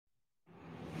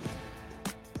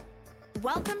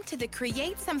Welcome to the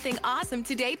Create Something Awesome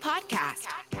Today podcast,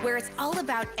 where it's all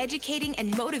about educating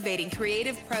and motivating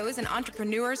creative pros and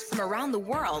entrepreneurs from around the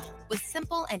world with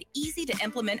simple and easy to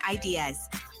implement ideas.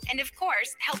 And of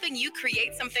course, helping you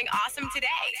create something awesome today.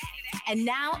 And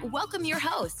now, welcome your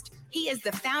host. He is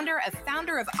the founder of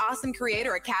Awesome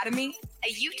Creator Academy,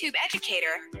 a YouTube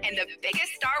educator, and the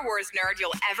biggest Star Wars nerd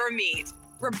you'll ever meet,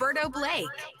 Roberto Blake.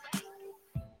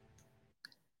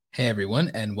 Hey everyone,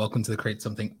 and welcome to the Create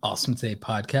Something Awesome Today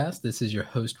podcast. This is your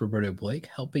host, Roberto Blake,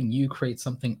 helping you create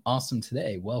something awesome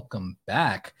today. Welcome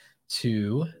back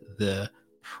to the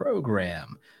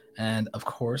program. And of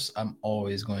course, I'm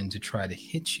always going to try to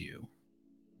hit you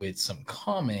with some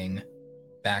calming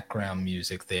background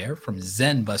music there from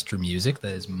Zenbuster Music.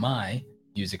 That is my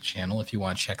music channel. If you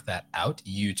want to check that out,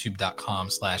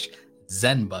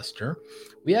 youtube.com/Zenbuster.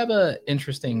 We have an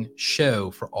interesting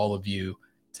show for all of you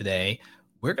today.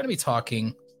 We're going to be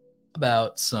talking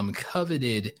about some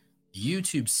coveted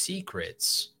YouTube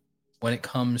secrets when it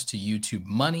comes to YouTube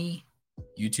money,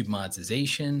 YouTube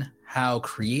monetization, how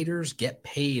creators get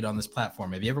paid on this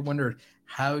platform. Have you ever wondered,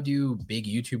 how do big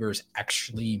YouTubers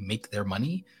actually make their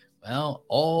money? Well,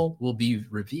 all will be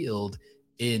revealed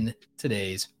in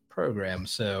today's program.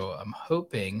 So I'm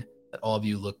hoping that all of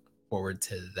you look forward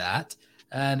to that.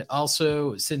 And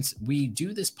also, since we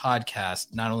do this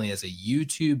podcast not only as a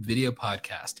YouTube video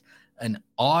podcast, an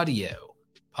audio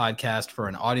podcast for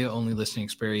an audio-only listening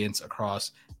experience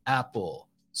across Apple,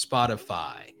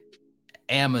 Spotify,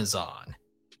 Amazon,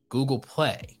 Google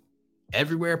Play,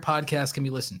 everywhere podcasts can be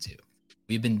listened to.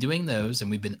 We've been doing those and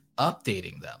we've been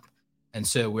updating them. And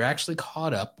so we're actually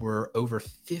caught up. We're over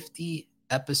 50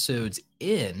 episodes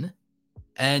in,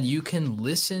 and you can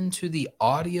listen to the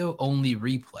audio-only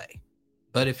replay.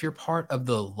 But if you're part of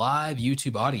the live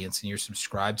YouTube audience and you're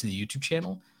subscribed to the YouTube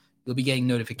channel, you'll be getting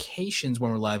notifications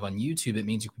when we're live on YouTube. It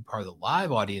means you can be part of the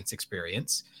live audience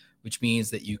experience, which means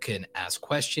that you can ask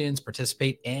questions,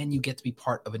 participate, and you get to be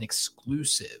part of an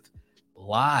exclusive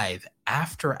live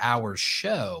after-hours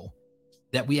show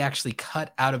that we actually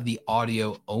cut out of the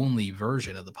audio-only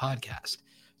version of the podcast.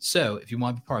 So if you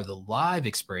want to be part of the live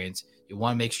experience, you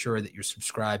want to make sure that you're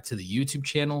subscribed to the YouTube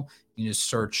channel. You just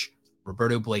search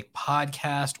Roberto Blake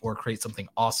podcast or Create Something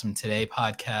Awesome Today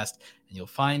podcast, and you'll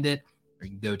find it. Or you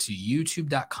can go to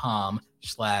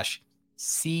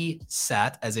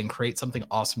youtube.com/CSAT, as in Create Something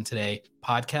Awesome Today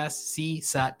podcast,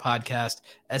 CSAT podcast,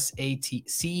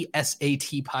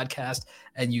 CSAT podcast,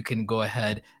 and you can go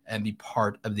ahead and be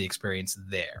part of the experience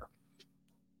there.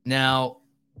 Now,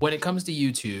 when it comes to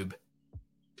YouTube,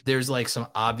 there's like some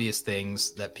obvious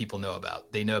things that people know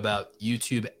about. They know about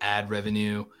YouTube ad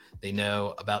revenue. They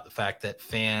know about the fact that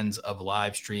fans of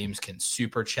live streams can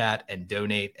super chat and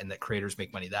donate, and that creators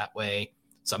make money that way.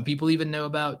 Some people even know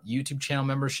about YouTube channel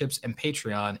memberships and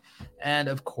Patreon. And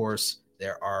of course,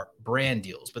 there are brand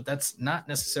deals, but that's not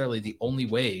necessarily the only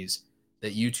ways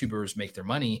that YouTubers make their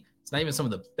money. It's not even some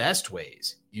of the best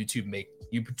ways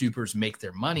YouTubers make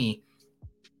their money.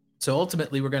 So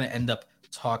ultimately, we're going to end up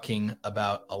talking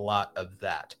about a lot of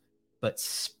that. But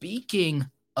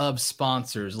speaking of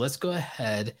sponsors, let's go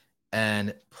ahead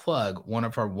and plug one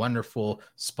of our wonderful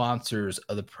sponsors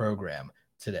of the program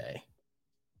today.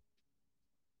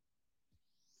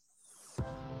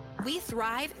 We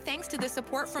thrive thanks to the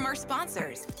support from our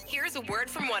sponsors. Here's a word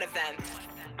from one of them.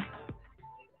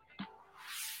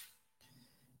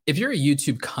 If you're a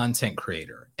YouTube content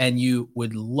creator and you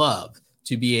would love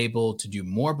to be able to do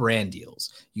more brand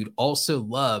deals, you'd also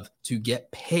love to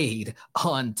get paid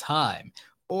on time,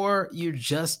 or you're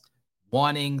just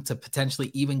wanting to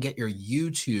potentially even get your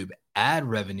YouTube ad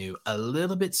revenue a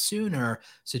little bit sooner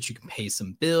so that you can pay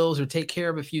some bills or take care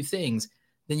of a few things,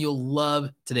 then you'll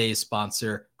love today's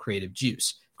sponsor, Creative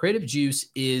Juice. Creative Juice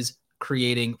is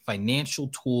creating financial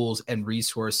tools and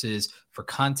resources for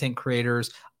content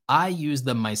creators. I use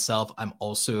them myself. I'm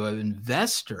also an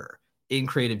investor in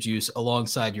Creative Juice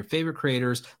alongside your favorite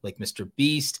creators like Mr.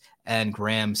 Beast and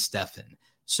Graham Stephan.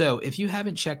 So if you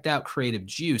haven't checked out Creative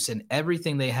Juice and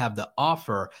everything they have to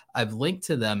offer, I've linked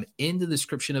to them in the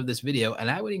description of this video,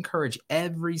 and I would encourage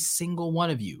every single one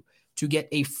of you to get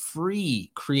a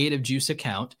free Creative Juice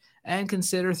account and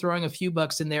consider throwing a few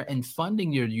bucks in there and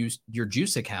funding your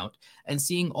Juice account and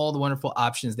seeing all the wonderful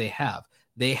options they have.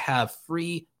 They have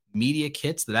free media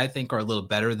kits that I think are a little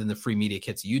better than the free media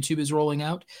kits YouTube is rolling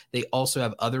out. They also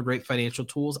have other great financial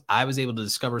tools. I was able to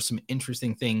discover some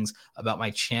interesting things about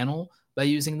my channel by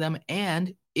using them.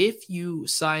 And if you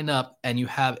sign up and you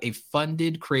have a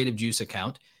funded Creative Juice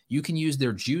account, you can use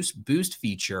their Juice Boost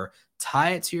feature,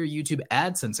 tie it to your YouTube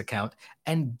AdSense account,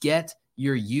 and get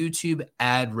your YouTube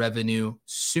ad revenue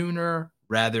sooner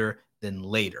rather than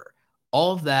later.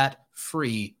 All of that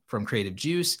free from Creative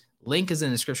Juice. Link is in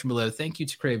the description below. Thank you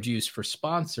to Creative Juice for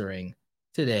sponsoring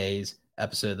today's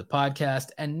episode of the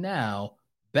podcast. And now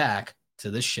back to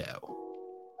the show.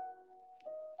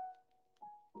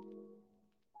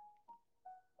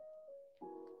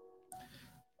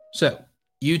 So,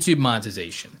 YouTube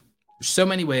monetization. There's so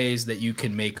many ways that you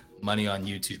can make money on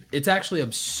YouTube. It's actually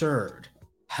absurd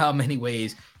how many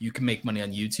ways you can make money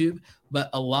on YouTube, but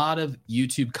a lot of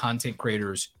YouTube content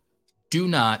creators do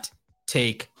not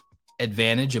take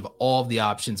advantage of all of the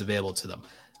options available to them.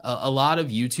 A lot of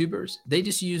YouTubers, they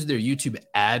just use their YouTube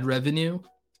ad revenue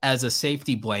as a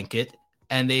safety blanket,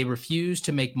 and they refuse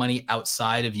to make money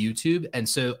outside of YouTube. And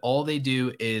so all they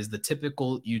do is the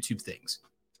typical YouTube things: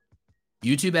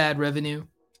 YouTube ad revenue,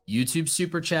 YouTube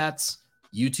super chats,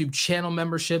 YouTube channel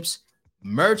memberships,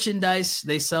 merchandise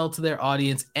they sell to their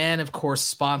audience, and of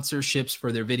course, sponsorships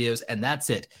for their videos. And that's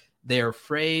it. They're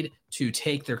afraid to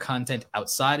take their content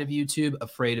outside of YouTube,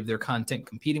 afraid of their content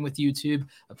competing with YouTube,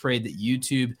 afraid that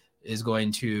YouTube is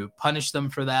going to punish them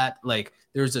for that. Like,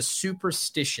 there's a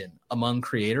superstition among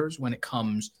creators when it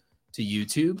comes to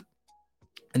YouTube.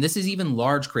 And this is even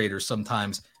large creators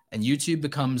sometimes. And YouTube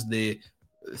becomes the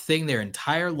thing their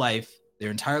entire life, their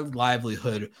entire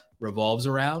livelihood revolves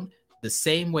around, the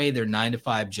same way their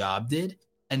 9-to-5 job did.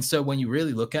 And so when you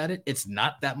really look at it, it's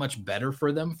not that much better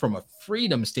for them from a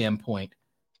freedom standpoint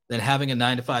than having a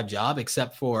 9-to-5 job,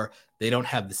 except for they don't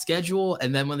have the schedule.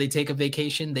 And then when they take a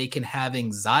vacation, they can have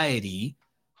anxiety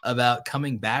about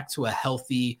coming back to a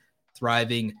healthy,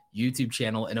 thriving YouTube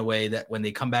channel in a way that when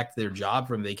they come back to their job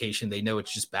from vacation, they know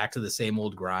it's just back to the same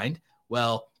old grind.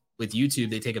 Well, with YouTube,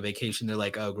 they take a vacation. They're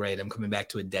like, oh, great, I'm coming back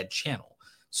to a dead channel.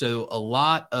 So a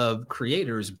lot of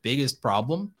creators' biggest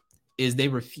problem is they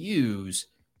refuse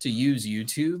to use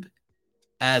YouTube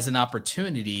as an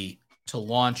opportunity to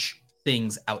launch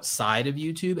things outside of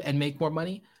YouTube and make more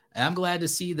money. And I'm glad to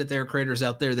see that there are creators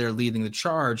out there that are leading the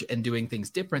charge and doing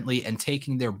things differently and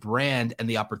taking their brand and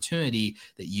the opportunity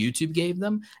that YouTube gave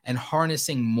them and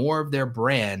harnessing more of their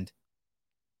brand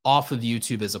off of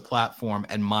YouTube as a platform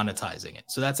and monetizing it.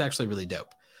 So that's actually really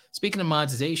dope. Speaking of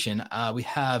monetization, we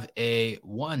have a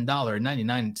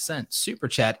 $1.99 super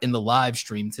chat in the live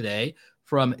stream today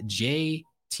from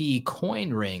JT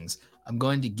Coin Rings. I'm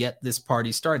going to get this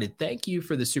party started. Thank you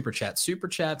for the super chat. Super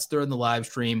chats during the live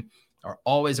stream are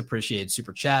always appreciated.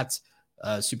 Super chats,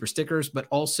 super stickers, but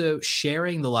also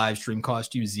sharing the live stream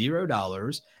costs you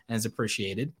 $0 and is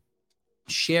appreciated.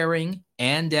 Sharing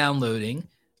and downloading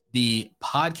the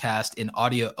podcast in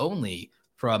audio only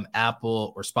from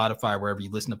Apple or Spotify, wherever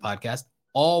you listen to podcasts,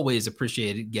 always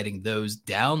appreciated getting those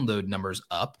download numbers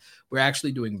up. We're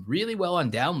actually doing really well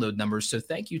on download numbers. So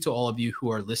thank you to all of you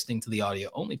who are listening to the audio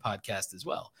only podcast as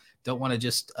well. Don't want to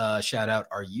just shout out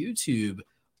our YouTube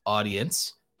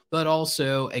audience, but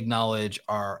also acknowledge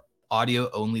our audio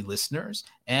only listeners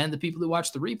and the people who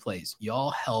watch the replays.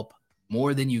 Y'all help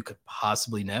more than you could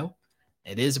possibly know.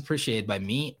 It is appreciated by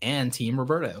me and Team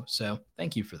Roberto. So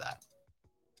thank you for that.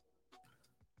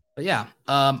 But yeah,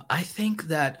 I think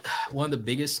that one of the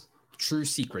biggest true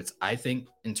secrets, I think,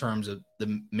 in terms of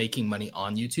the making money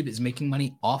on YouTube is making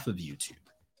money off of YouTube.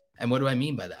 And what do I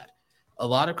mean by that? A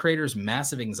lot of creators'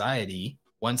 massive anxiety,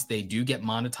 once they do get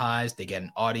monetized, they get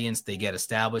an audience, they get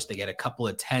established, they get a couple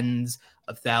of tens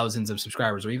of thousands of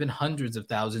subscribers, or even hundreds of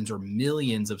thousands or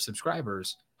millions of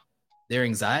subscribers, their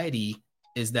anxiety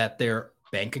is that their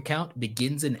bank account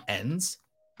begins and ends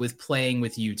with playing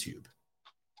with YouTube.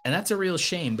 And that's a real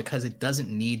shame because it doesn't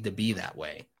need to be that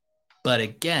way. But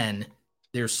again,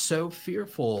 they're so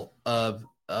fearful of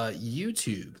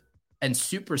YouTube and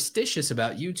superstitious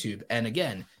about YouTube. And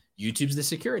again, YouTube's the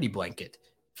security blanket.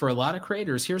 For a lot of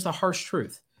creators, here's the harsh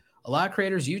truth. A lot of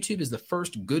creators, YouTube is the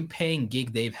first good paying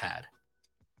gig they've had.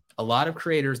 A lot of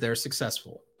creators, they're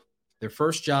successful. Their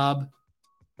first job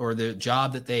or the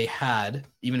job that they had,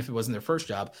 even if it wasn't their first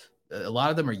job, a lot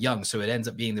of them are young, so it ends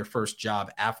up being their first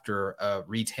job after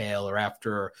retail or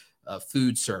after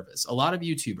food service. A lot of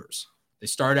YouTubers, they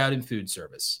start out in food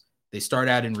service. They start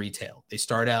out in retail. They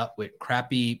start out with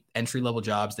crappy entry-level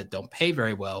jobs that don't pay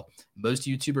very well. Most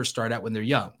YouTubers start out when they're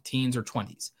young, teens or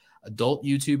 20s. Adult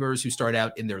YouTubers who start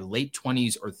out in their late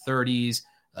 20s or 30s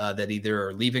that either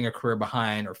are leaving a career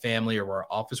behind or family or were an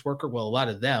office worker, well, a lot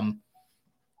of them,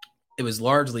 it was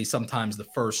largely sometimes the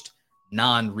first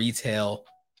non-retail,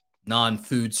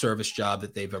 non-food service job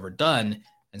that they've ever done.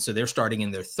 And so they're starting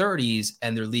in their 30s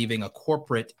and they're leaving a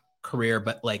corporate career,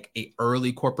 but like a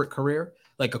early corporate career,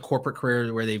 like a corporate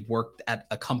career where they've worked at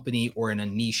a company or in a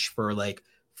niche for like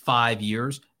 5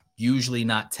 years, usually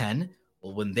not 10.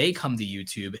 Well, when they come to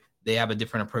YouTube, they have a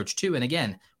different approach too. And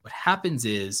again, what happens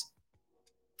is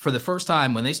for the first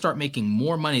time, when they start making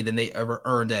more money than they ever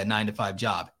earned at a 9-to-5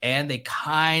 job, and they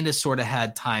kind of sort of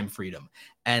had time freedom,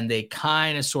 and they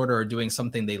kind of sort of are doing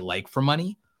something they like for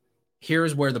money,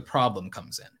 here's where the problem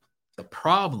comes in. The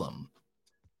problem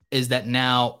is that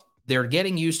now they're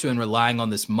getting used to and relying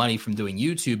on this money from doing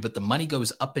YouTube, but the money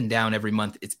goes up and down every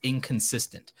month. It's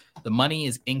inconsistent. The money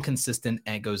is inconsistent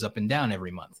and it goes up and down every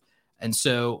month. And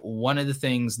so one of the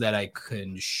things that I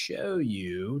can show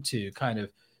you to kind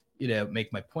of,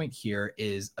 make my point here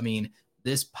is,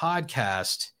 this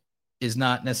podcast is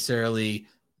not necessarily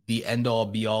the end all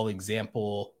be all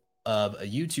example of a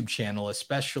YouTube channel,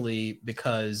 especially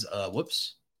because,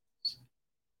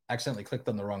 accidentally clicked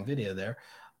on the wrong video there.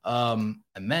 I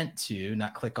meant to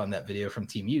not click on that video from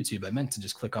Team YouTube. I meant to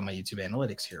just click on my YouTube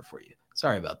analytics here for you.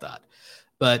 Sorry about that.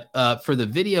 But for the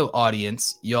video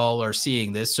audience, y'all are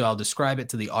seeing this, so I'll describe it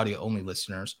to the audio only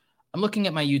listeners. I'm looking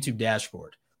at my YouTube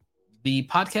dashboard. The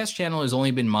podcast channel has only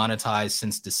been monetized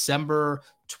since December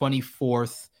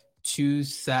 24th,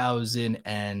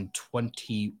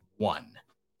 2021.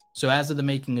 So as of the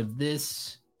making of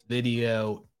this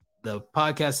video, the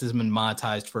podcast has been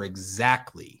monetized for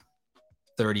exactly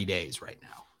 30 days right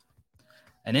now.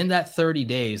 And in that 30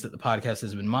 days that the podcast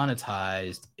has been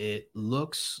monetized, it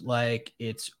looks like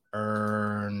it's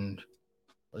earned,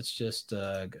 let's just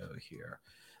go here.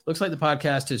 Looks like the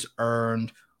podcast has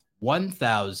earned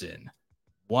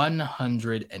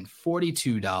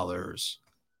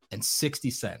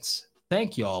 $1,142.60.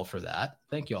 Thank you all for that.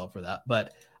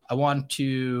 But I want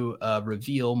to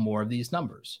reveal more of these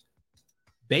numbers.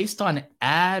 Based on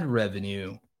ad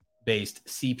revenue based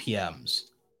CPMs,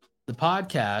 the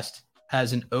podcast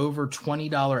has an over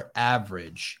 $20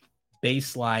 average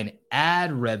baseline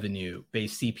ad revenue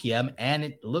based CPM, and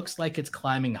it looks like it's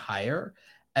climbing higher,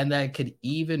 and that could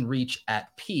even reach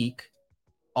at peak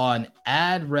on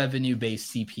ad revenue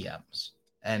based CPMs.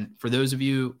 And for those of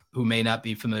you who may not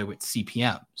be familiar with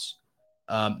CPMs,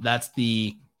 that's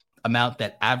the amount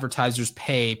that advertisers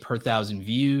pay per 1,000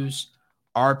 views.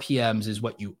 RPMs is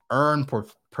what you earn per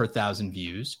 1,000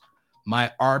 views.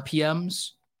 My RPMs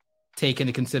take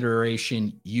into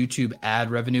consideration YouTube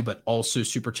ad revenue, but also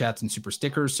super chats and super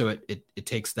stickers. So it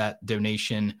takes that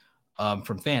donation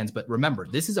from fans. But remember,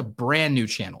 this is a brand new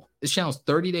channel. This channel is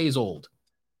 30 days old.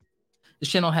 This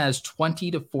channel has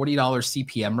 $20 to $40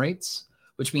 CPM rates,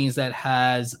 which means that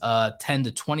has $10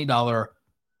 to $20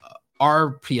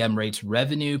 RPM rates,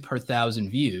 revenue per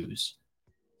 1,000 views.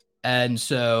 And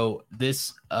so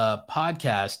this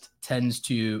podcast tends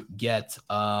to get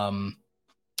about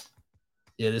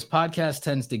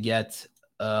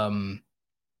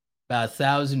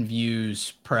 1,000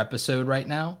 views per episode right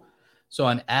now. So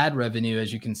on ad revenue,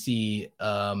 as you can see,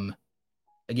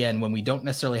 again, when we don't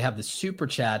necessarily have the super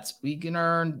chats, we can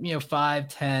earn,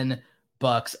 $5-10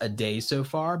 a day so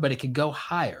far, but it could go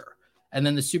higher. And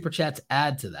then the super chats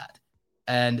add to that.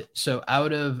 And so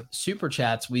out of super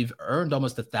chats, we've earned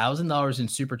almost $1,000 in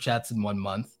super chats in 1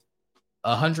 month,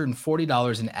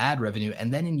 $140 in ad revenue,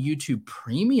 and then in YouTube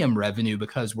premium revenue,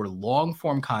 because we're long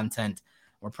form content.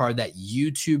 We're part of that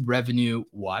YouTube revenue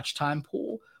watch time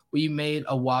pool. We made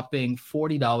a whopping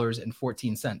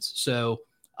 $40.14. So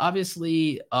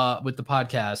obviously, with the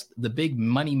podcast, the big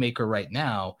money maker right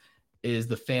now is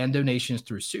the fan donations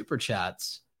through super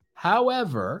chats.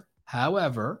 However,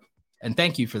 and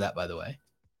thank you for that, by the way,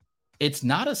 it's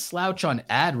not a slouch on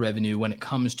ad revenue when it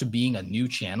comes to being a new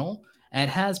channel, and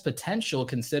it has potential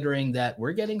considering that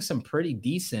we're getting some pretty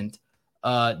decent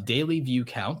daily view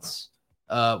counts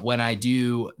when I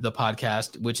do the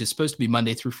podcast, which is supposed to be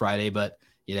Monday through Friday, but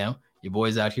your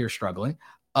boy's out here struggling.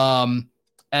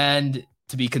 And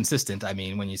to be consistent,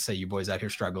 when you say your boy's out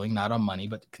here struggling, not on money,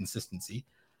 but consistency.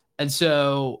 And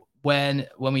so when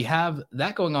we have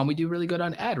that going on, we do really good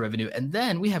on ad revenue. And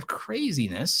then we have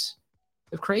craziness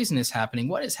happening.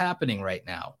 What is happening right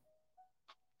now?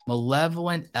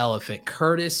 Malevolent Elephant.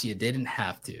 Curtis, you didn't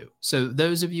have to. So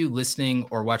those of you listening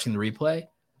or watching the replay,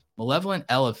 Malevolent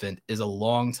Elephant is a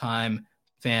longtime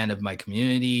fan of my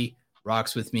community,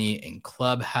 rocks with me in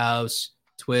Clubhouse,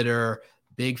 Twitter,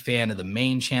 big fan of the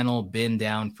main channel, been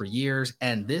down for years.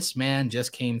 And this man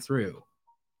just came through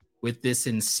with this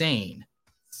insane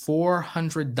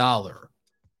 $400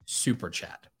 super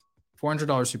chat.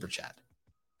 $400 super chat.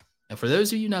 And for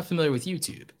those of you not familiar with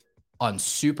YouTube, on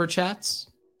super chats,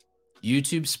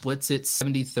 YouTube splits it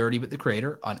 70-30 with the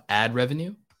creator. On ad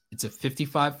revenue, it's a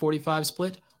 55-45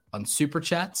 split. On super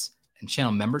chats and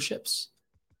channel memberships,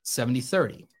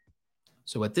 70-30.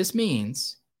 So what this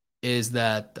means is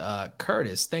that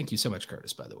Curtis, thank you so much,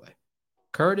 Curtis, by the way.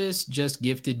 Curtis just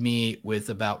gifted me with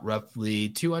about roughly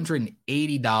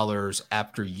 $280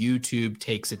 after YouTube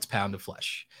takes its pound of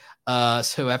flesh.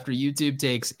 So after YouTube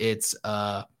takes its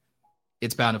pound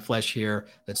of flesh here,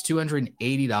 that's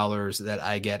 $280 that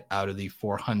I get out of the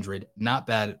 400. Not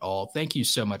bad at all. Thank you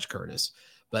so much, Curtis.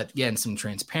 But again, some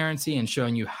transparency and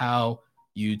showing you how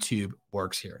YouTube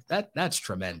works here. That's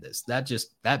tremendous.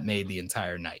 That made the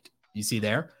entire night. You see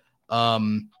there?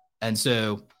 And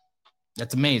so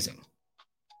that's amazing.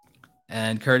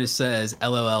 And Curtis says,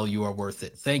 LOL, you are worth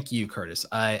it. Thank you, Curtis.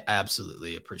 I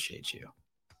absolutely appreciate you.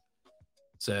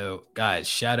 So, guys,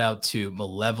 shout out to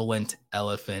Malevolent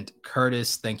Elephant.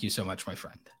 Curtis, thank you so much, my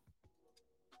friend.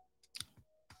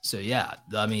 So, yeah,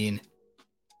 I mean,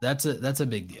 that's a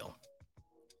big deal.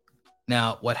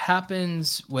 Now, what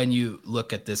happens when you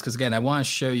look at this, because, again, I want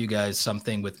to show you guys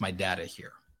something with my data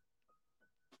here.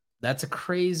 That's a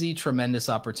crazy, tremendous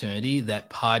opportunity that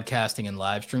podcasting and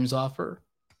live streams offer.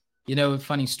 You know,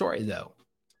 funny story, though.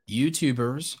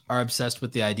 YouTubers are obsessed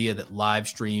with the idea that live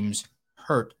streams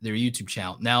hurt their YouTube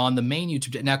channel. Now, on the main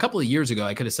YouTube, now a couple of years ago,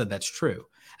 I could have said that's true.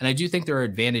 And I do think there are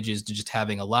advantages to just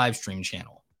having a live stream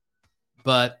channel.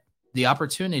 But the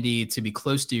opportunity to be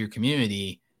close to your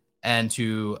community and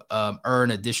to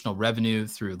earn additional revenue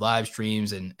through live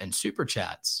streams and super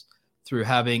chats, through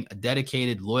having a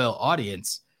dedicated, loyal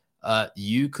audience,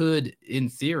 you could, in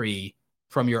theory,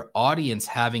 from your audience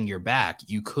having your back,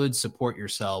 you could support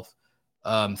yourself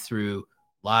through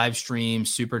live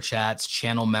streams, super chats,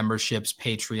 channel memberships,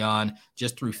 Patreon,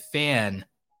 just through fan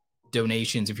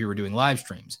donations if you were doing live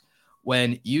streams.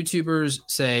 When YouTubers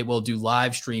say, well, do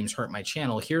live streams hurt my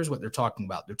channel? Here's what they're talking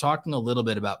about. They're talking a little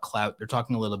bit about clout. They're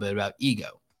talking a little bit about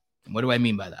ego. And what do I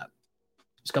mean by that?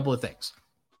 Just a couple of things.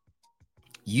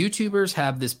 YouTubers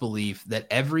have this belief that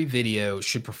every video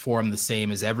should perform the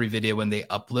same as every video when they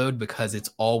upload because it's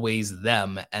always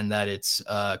them and that it's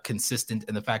consistent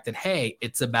in the fact that, hey,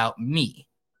 it's about me.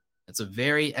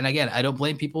 And again, I don't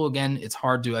blame people. Again, it's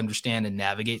hard to understand and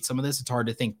navigate some of this. It's hard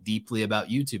to think deeply about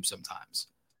YouTube sometimes.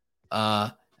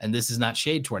 And this is not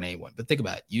shade toward anyone, but think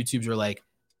about it.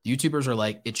 YouTubers are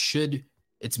like,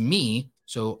 it's me.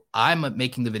 So I'm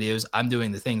making the videos. I'm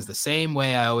doing the things the same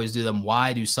way I always do them.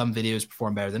 Why do some videos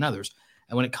perform better than others?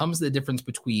 And when it comes to the difference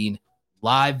between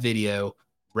live video,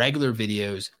 regular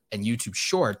videos, and YouTube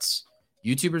shorts,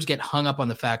 YouTubers get hung up on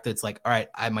the fact that it's like, all right,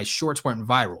 my shorts weren't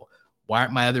viral. Why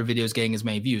aren't my other videos getting as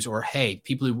many views? Or, hey,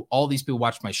 all these people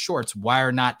watch my shorts. Why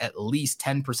are not at least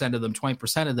 10% of them,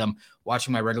 20% of them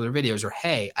watching my regular videos? Or,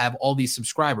 hey, I have all these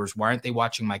subscribers. Why aren't they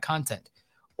watching my content?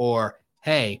 Or,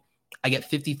 hey, I get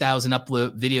 50,000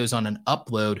 upload videos on an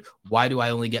upload. Why do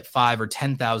I only get 5 or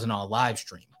 10,000 on a live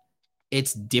stream?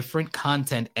 It's different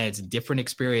content and it's different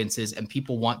experiences, and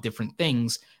people want different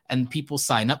things, and people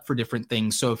sign up for different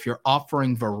things. So if you're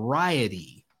offering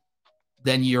variety,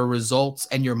 then your results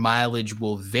and your mileage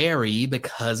will vary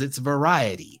because it's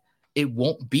variety. It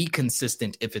won't be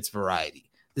consistent if it's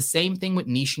variety. The same thing with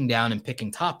niching down and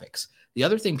picking topics. The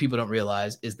other thing people don't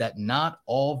realize is that not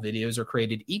all videos are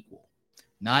created equal.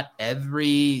 Not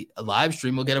every live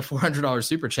stream will get a $400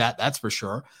 super chat, that's for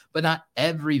sure. But not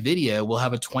every video will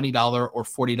have a $20 or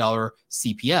 $40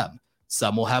 CPM.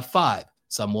 Some will have 5,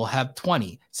 some will have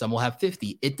 20, some will have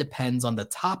 50. It depends on the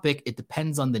topic. It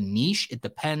depends on the niche. It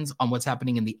depends on what's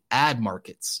happening in the ad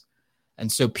markets.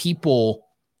 And so people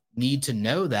need to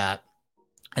know that,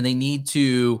 and they need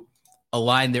to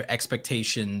align their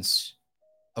expectations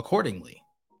accordingly.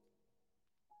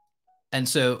 And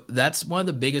so that's one of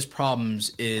the biggest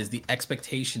problems, is the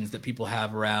expectations that people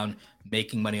have around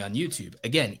making money on YouTube.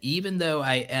 Again, even though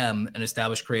I am an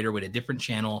established creator with a different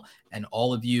channel, and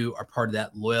all of you are part of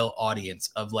that loyal audience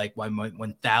of like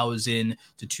 1,000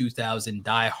 to 2,000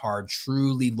 diehard,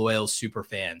 truly loyal super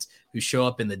fans who show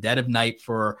up in the dead of night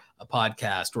for a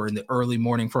podcast or in the early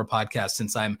morning for a podcast,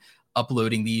 since I'm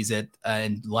uploading these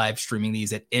and live streaming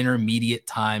these at intermediate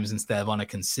times instead of on a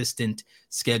consistent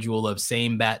schedule of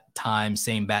same bat time,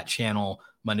 same bat channel,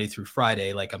 Monday through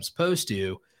Friday, like I'm supposed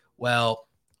to. Well,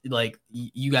 like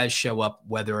you guys show up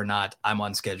whether or not I'm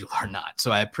on schedule or not. So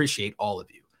I appreciate all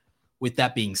of you. With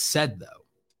that being said,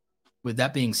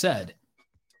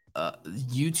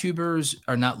 YouTubers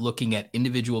are not looking at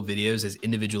individual videos as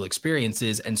individual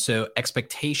experiences. And so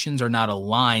expectations are not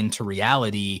aligned to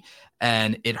reality,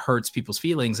 and it hurts people's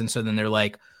feelings. And so then they're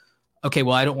like, okay,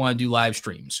 well, I don't want to do live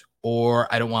streams,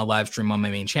 or I don't want to live stream on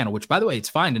my main channel, which, by the way, it's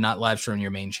fine to not live stream on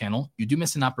your main channel. You do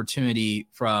miss an opportunity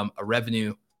from a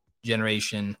revenue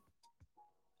generation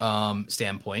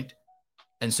standpoint.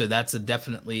 And so that's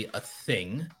definitely a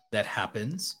thing that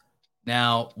happens.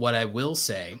 Now, what I will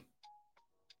say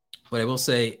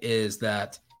is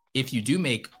that if you do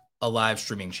make a live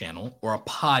streaming channel or a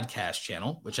podcast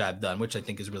channel, which I've done, which I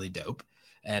think is really dope,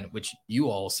 and which you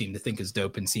all seem to think is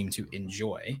dope and seem to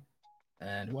enjoy.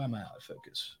 And why am I out of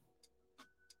focus?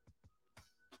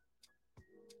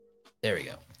 There we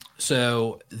go.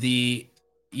 So the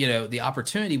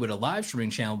opportunity with a live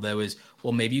streaming channel, though, is,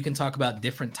 well, maybe you can talk about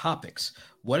different topics.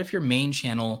 What if your main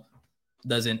channel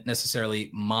doesn't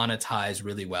necessarily monetize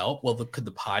really well? Well, could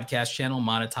the podcast channel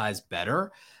monetize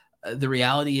better? The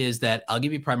reality is that, I'll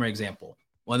give you a primary example.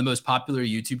 One of the most popular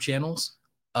YouTube channels,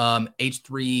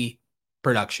 H3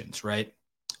 Productions, right?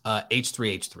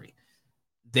 H3.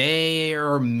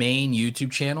 Their main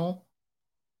YouTube channel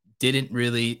didn't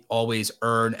really always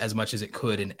earn as much as it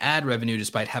could in ad revenue,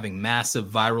 despite having massive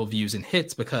viral views and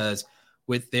hits, because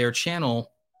with their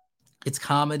channel, its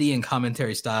comedy and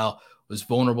commentary style was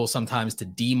vulnerable sometimes to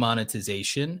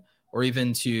demonetization or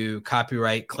even to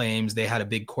copyright claims. They had a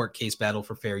big court case battle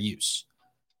for fair use.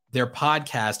 Their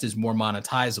podcast is more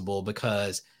monetizable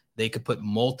because they could put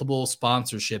multiple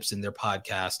sponsorships in their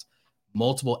podcast,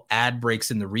 multiple ad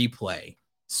breaks in the replay,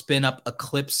 spin up a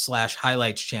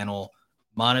clips/highlights channel,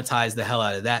 monetize the hell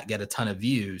out of that, get a ton of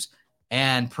views,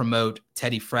 and promote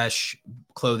Teddy Fresh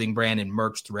clothing brand and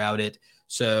merch throughout it.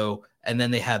 So, and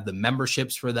then they have the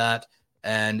memberships for that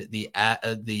and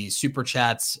the super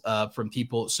chats from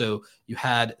people. So you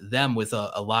had them with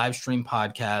a live stream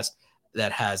podcast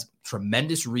that has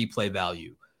tremendous replay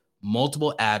value,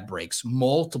 multiple ad breaks,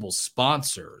 multiple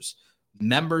sponsors,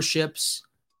 memberships,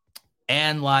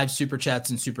 and live super chats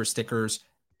and super stickers,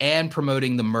 and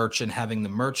promoting the merch and having the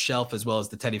merch shelf as well as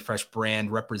the Teddy Fresh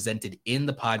brand represented in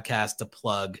the podcast to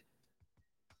plug.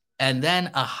 And then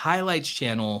a highlights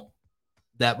channel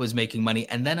that was making money,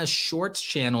 and then a shorts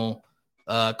channel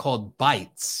called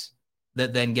Bites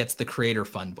that then gets the creator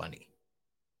fund money.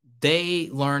 They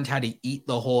learned how to eat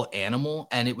the whole animal,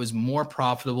 and it was more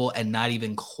profitable and not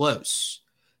even close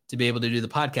to be able to do the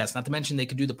podcast. Not to mention they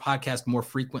could do the podcast more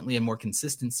frequently and more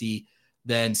consistency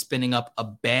than spinning up a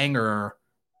banger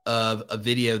of a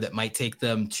video that might take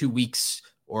them 2 weeks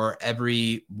or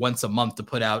every once a month to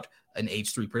put out an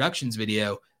H3 Productions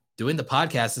video. Doing the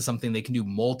podcast is something they can do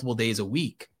multiple days a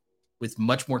week with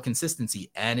much more consistency,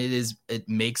 and it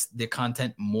makes the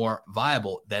content more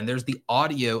viable. Then there's the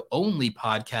audio only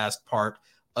podcast part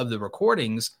of the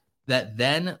recordings that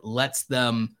then lets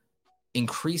them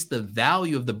increase the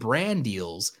value of the brand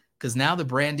deals, because now the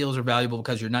brand deals are valuable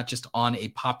because you're not just on a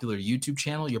popular YouTube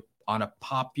channel, you're on a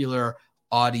popular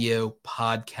audio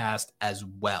podcast as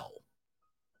well.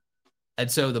 And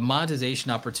so the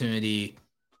monetization opportunity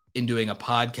in doing a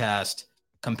podcast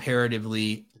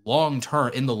comparatively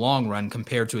long-term, in the long run,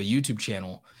 compared to a YouTube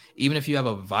channel, even if you have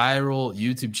a viral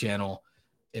YouTube channel,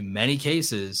 in many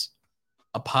cases,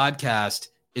 a podcast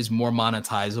is more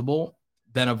monetizable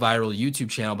than a viral YouTube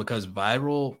channel, because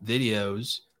viral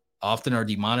videos often are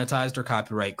demonetized or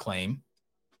copyright claim.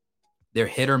 They're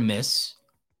hit or miss.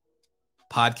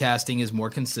 Podcasting is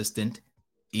more consistent,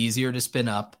 easier to spin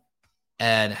up,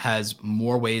 and has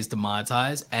more ways to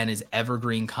monetize, and is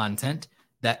evergreen content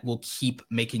that will keep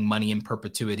making money in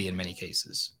perpetuity in many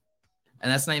cases.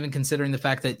 And that's not even considering the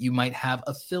fact that you might have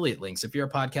affiliate links. If you're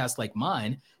a podcast like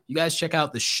mine, you guys check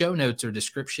out the show notes or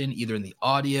description, either in the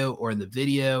audio or in the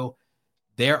video.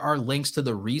 There are links to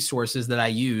the resources that I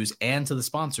use and to the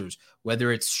sponsors,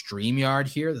 whether it's StreamYard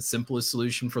here, the simplest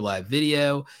solution for live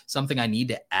video. Something I need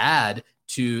to add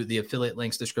to the affiliate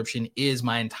links description is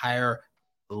my entire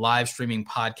live streaming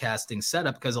podcasting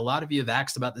setup, because a lot of you have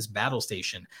asked about this battle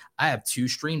station. I have 2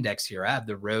 stream decks here. I have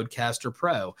the Rodecaster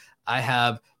Pro. I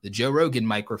have the Joe Rogan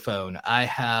microphone. I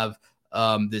have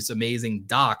this amazing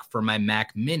dock for my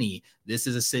Mac Mini. This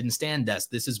is a sit and stand desk.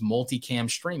 This is multicam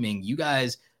streaming. You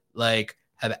guys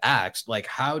have asked,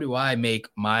 how do I make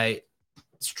my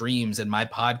streams and my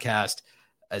podcast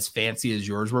as fancy as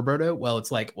yours, Roberto? Well,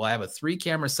 it's I have a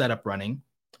 3-camera setup running,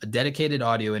 a dedicated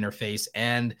audio interface,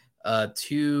 and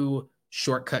 2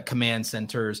 shortcut command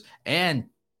centers, and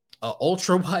an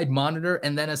ultra wide monitor,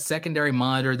 and then a secondary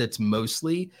monitor that's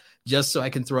mostly just so I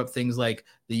can throw up things like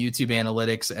the YouTube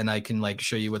analytics, and I can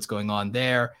show you what's going on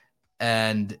there.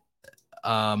 And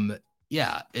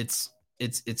it's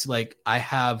like I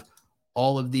have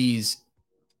all of these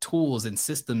tools and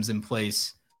systems in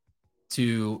place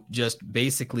to just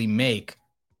basically make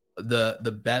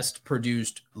the best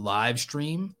produced live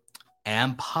stream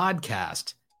and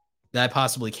podcast that I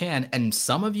possibly can. And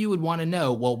some of you would want to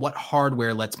know, well, what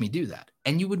hardware lets me do that?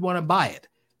 And you would want to buy it.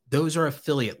 Those are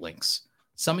affiliate links.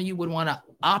 Some of you would want to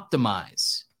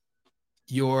optimize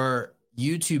your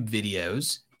YouTube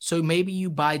videos. So maybe you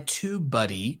buy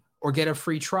TubeBuddy or get a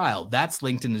free trial. That's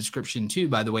linked in the description too,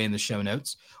 by the way, in the show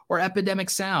notes. Or Epidemic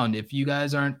Sound. If you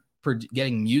guys aren't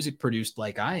getting music produced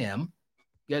like I am,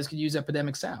 you guys could use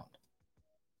Epidemic Sound.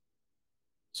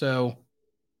 So,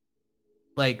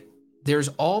 like, there's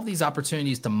all these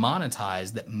opportunities to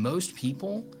monetize that most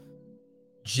people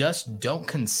just don't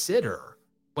consider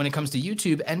when it comes to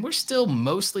YouTube. And we're still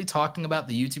mostly talking about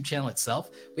the YouTube channel itself.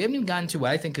 We haven't even gotten to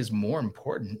what I think is more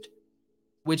important,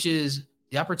 which is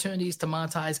the opportunities to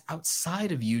monetize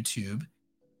outside of YouTube,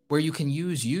 where you can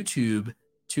use YouTube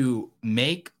to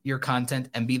make your content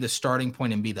and be the starting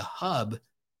point and be the hub,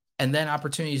 and then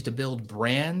opportunities to build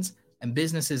brands and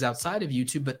businesses outside of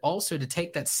YouTube, but also to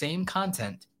take that same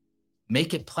content,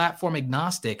 make it platform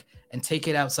agnostic, and take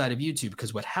it outside of YouTube.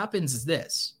 Because what happens is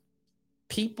this: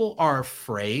 people are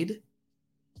afraid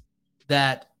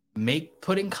that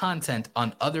putting content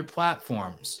on other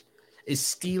platforms is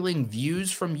stealing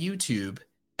views from YouTube,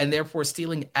 and therefore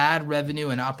stealing ad revenue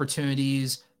and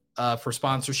opportunities for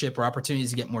sponsorship, or opportunities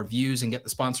to get more views and get the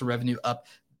sponsor revenue up.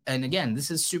 And again,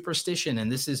 this is superstition,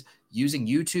 and this is using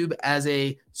YouTube as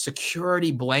a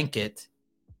security blanket.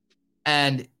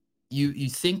 And you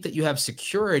think that you have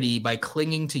security by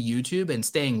clinging to YouTube and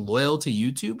staying loyal to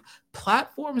YouTube.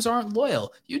 Platforms aren't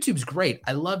loyal. YouTube's great.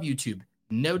 I love YouTube.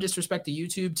 No disrespect to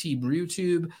YouTube, Team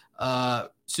YouTube,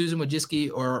 Susan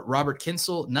Wojcicki, or Robert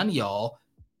Kinsel. None of y'all.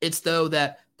 It's though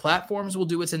that platforms will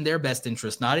do what's in their best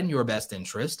interest, not in your best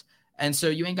interest. And so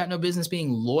you ain't got no business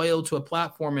being loyal to a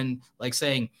platform and like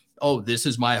saying, oh, this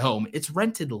is my home. It's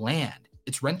rented land.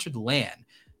 It's rented land.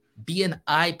 Be an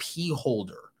IP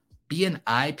holder. Be an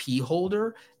IP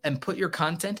holder and put your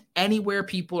content anywhere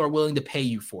people are willing to pay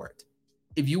you for it.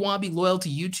 If you want to be loyal to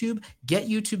YouTube, get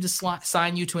YouTube to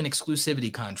sign you to an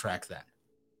exclusivity contract then.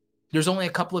 There's only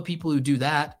a couple of people who do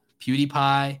that.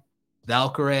 PewDiePie,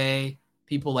 Valkyrae,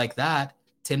 people like that.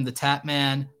 Tim the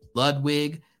Tatman,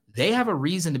 Ludwig. They have a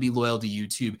reason to be loyal to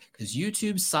YouTube because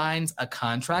YouTube signs a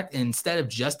contract, and instead of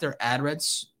just their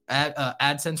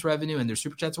AdSense revenue and their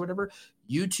super chats or whatever,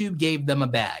 YouTube gave them a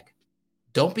bag.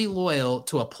 Don't be loyal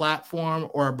to a platform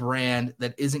or a brand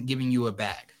that isn't giving you a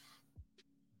bag.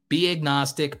 Be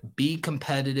agnostic, be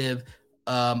competitive,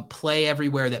 play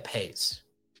everywhere that pays.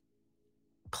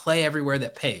 Play everywhere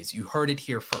that pays. You heard it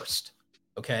here first,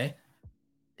 okay?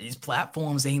 These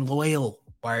platforms ain't loyal.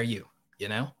 Why are you? You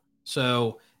know?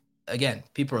 So again,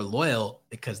 people are loyal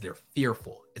because they're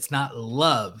fearful. It's not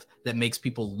love that makes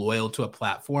people loyal to a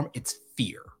platform. It's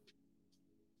fear.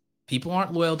 People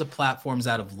aren't loyal to platforms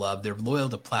out of love. They're loyal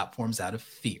to platforms out of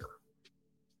fear.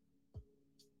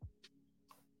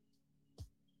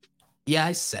 Yeah,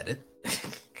 I said it.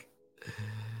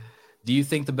 Do you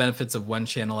think the benefits of one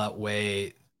channel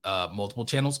outweigh multiple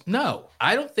channels? No,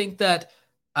 I don't think that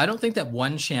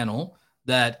one channel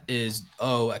that is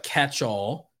a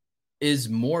catch-all is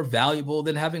more valuable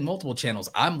than having multiple channels.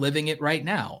 I'm living it right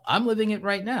now.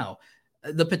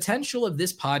 The potential of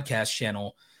this podcast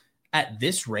channel at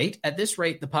this rate,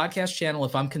 the podcast channel,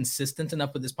 if I'm consistent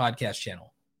enough with this podcast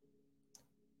channel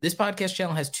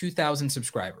has 2,000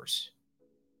 subscribers.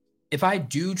 If I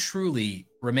do truly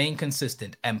remain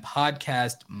consistent and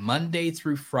podcast Monday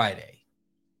through Friday,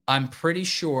 I'm pretty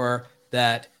sure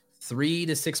that 3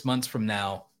 to 6 months from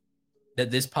now, that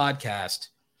this podcast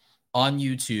on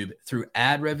YouTube through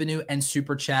ad revenue and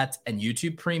super chats and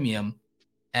YouTube Premium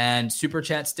and super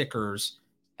chat stickers,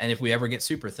 and if we ever get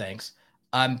super thanks,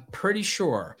 I'm pretty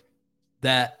sure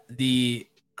that the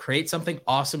Create Something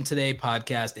Awesome Today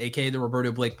podcast, aka the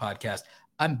Roberto Blake podcast,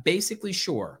 I'm basically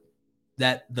sure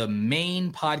that the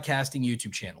main podcasting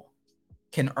YouTube channel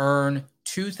can earn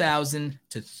 $2,000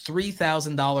 to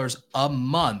 $3,000 a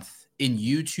month in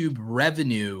YouTube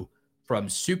revenue from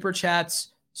super chats,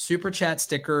 super chat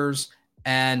stickers,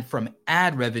 and from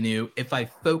ad revenue. If I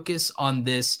focus on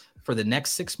this for the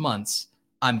next 6 months,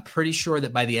 I'm pretty sure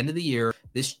that by the end of the year,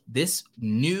 this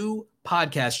new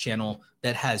podcast channel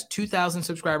that has 2,000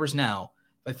 subscribers now,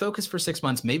 if I focus for 6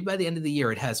 months, maybe by the end of the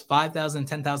year, it has 5,000,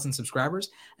 10,000 subscribers,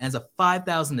 and as a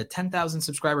 5,000 to 10,000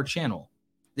 subscriber channel,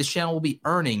 this channel will be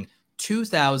earning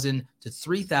 $2,000 to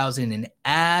 $3,000 in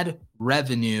ad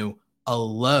revenue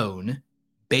alone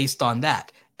based on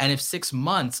that. And if 6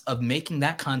 months of making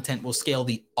that content will scale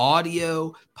the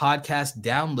audio podcast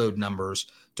download numbers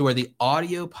to where the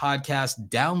audio podcast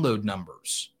download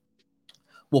numbers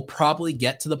will probably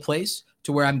get to the place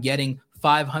to where I'm getting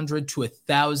 500 to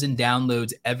 1,000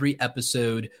 downloads every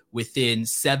episode within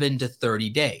 7 to 30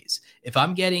 days. If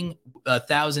I'm getting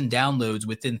 1,000 downloads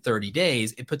within 30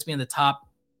 days, it puts me in the top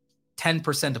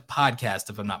 10% of podcasts,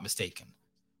 if I'm not mistaken,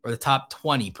 or the top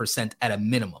 20% at a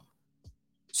minimum.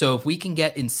 So if we can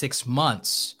get in 6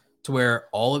 months to where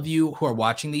all of you who are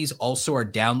watching these also are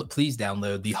please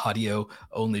download the audio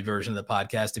only version of the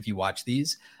podcast if you watch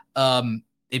these.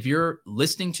 if you're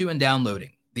listening to and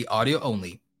downloading the audio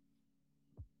only,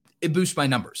 it boosts my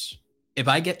numbers. If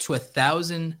I get to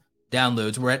 1,000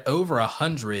 downloads, we're at over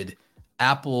 100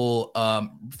 Apple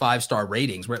 5-star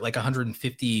ratings. We're at like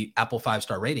 150 Apple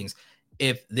 5-star ratings.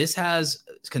 If this has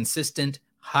consistent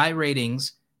high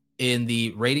ratings in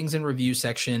the ratings and review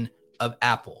section of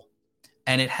Apple,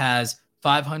 and it has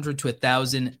 500 to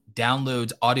 1,000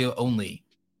 downloads audio only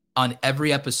on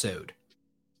every episode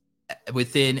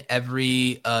within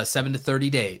every 7 to 30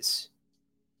 days,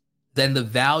 then the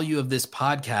value of this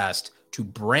podcast to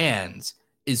brands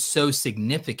is so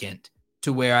significant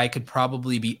to where I could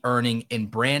probably be earning in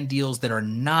brand deals that are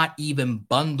not even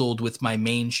bundled with my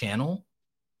main channel,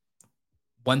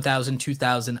 1,000,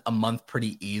 2,000 a month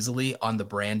pretty easily on the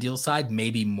brand deal side,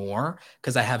 maybe more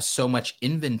because I have so much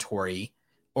inventory.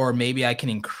 Or maybe I can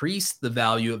increase the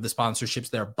value of the sponsorships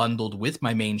that are bundled with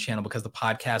my main channel because the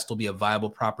podcast will be a viable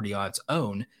property on its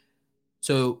own.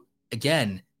 So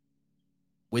again,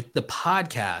 with the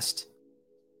podcast,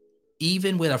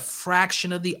 even with a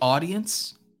fraction of the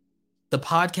audience, the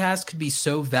podcast could be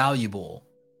so valuable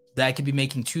that I could be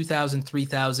making $2,000,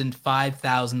 $3,000,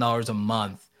 $5,000 a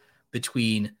month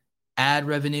between ad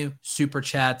revenue, super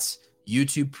chats,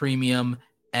 YouTube premium,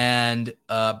 and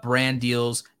brand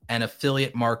deals and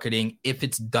affiliate marketing if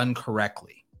it's done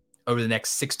correctly over the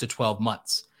next 6 to 12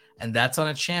 months. And that's on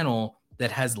a channel that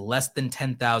has less than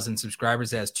 10,000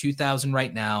 subscribers. It has 2,000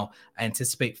 right now. I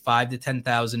anticipate 5 to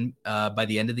 10,000 by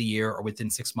the end of the year or within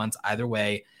 6 months, either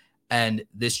way. And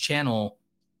this channel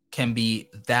can be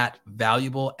that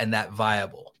valuable and that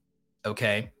viable.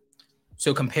 Okay.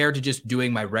 So compared to just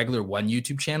doing my regular one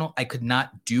YouTube channel, I could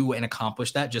not do and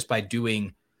accomplish that just by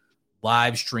doing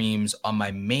live streams on my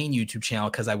main YouTube channel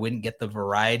because I wouldn't get the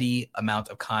variety amount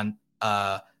of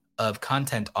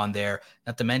content on there.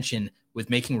 Not to mention, with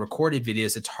making recorded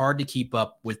videos, it's hard to keep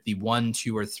up with the 1,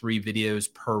 2, or 3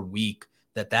 videos per week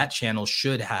that channel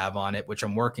should have on it, which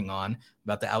I'm working on. I'm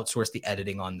about to outsource the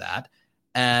editing on that.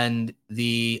 And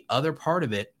the other part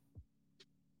of it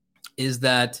is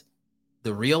that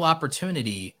the real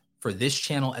opportunity for this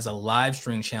channel as a live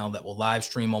stream channel that will live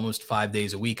stream almost 5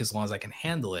 days a week as long as I can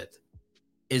handle it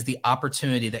is the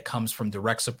opportunity that comes from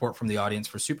direct support from the audience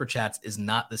for super chats is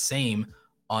not the same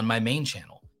on my main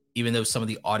channel, even though some of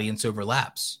the audience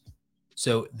overlaps.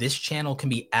 So this channel can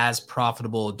be as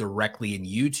profitable directly in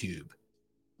YouTube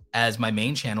as my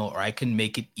main channel, or I can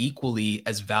make it equally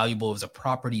as valuable as a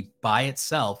property by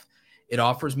itself. It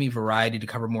offers me variety to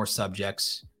cover more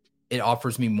subjects. It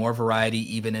offers me more variety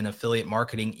even in affiliate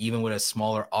marketing, even with a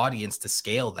smaller audience to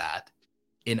scale that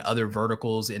in other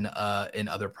verticals, in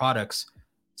other products,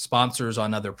 sponsors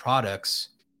on other products.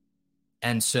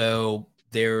 And so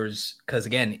because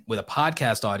again, with a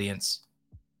podcast audience,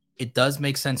 it does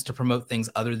make sense to promote things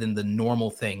other than the normal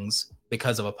things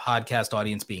because of a podcast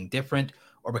audience being different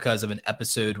or because of an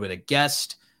episode with a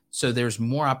guest. So there's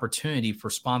more opportunity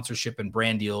for sponsorship and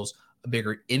brand deals, a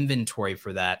bigger inventory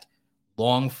for that,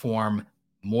 long form,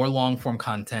 more long form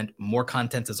content, more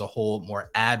content as a whole,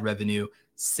 more ad revenue,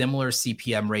 similar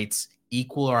CPM rates,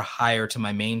 equal or higher to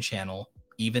my main channel,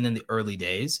 even in the early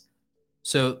days.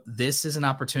 So this is an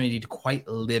opportunity to quite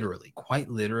literally,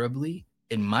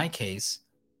 in my case,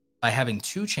 by having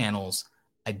 2 channels,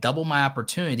 I double my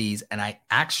opportunities and I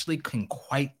actually can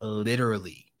quite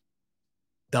literally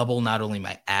double not only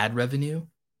my ad revenue,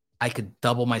 I could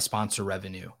double my sponsor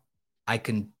revenue. I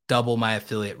can double my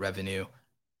affiliate revenue.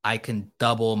 I can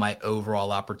double my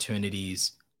overall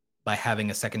opportunities by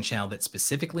having a second channel that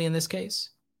specifically in this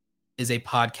case is a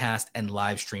podcast and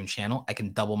live stream channel. I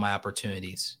can double my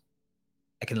opportunities.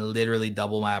 I can literally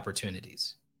double my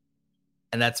opportunities.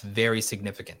 And that's very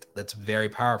significant. That's very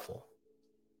powerful.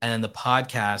 And then the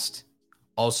podcast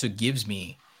also gives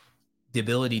me the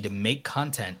ability to make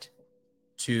content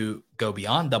to go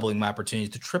beyond doubling my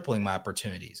opportunities to tripling my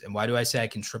opportunities. And why do I say I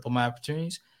can triple my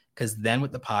opportunities? Because then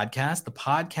with the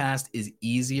podcast is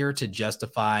easier to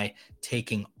justify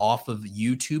taking off of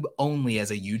YouTube only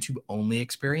as a YouTube only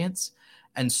experience.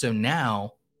 And so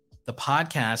now the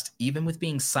podcast, even with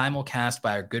being simulcast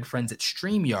by our good friends at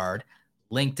StreamYard,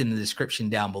 linked in the description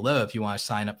down below if you want to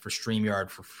sign up for StreamYard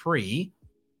for free,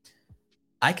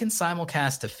 I can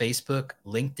simulcast to Facebook,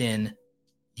 LinkedIn,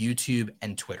 YouTube,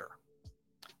 and Twitter.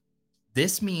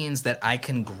 This means that I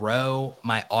can grow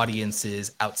my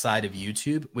audiences outside of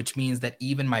YouTube, which means that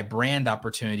even my brand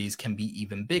opportunities can be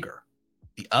even bigger.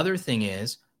 The other thing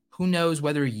is, who knows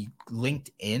whether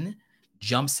LinkedIn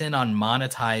jumps in on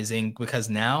monetizing, because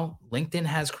now LinkedIn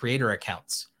has creator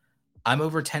accounts. I'm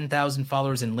over 10,000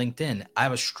 followers in LinkedIn. I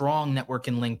have a strong network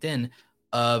in LinkedIn.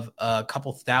 of a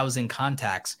couple thousand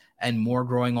contacts and more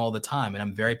growing all the time. And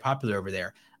I'm very popular over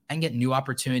there. I can get new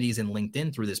opportunities in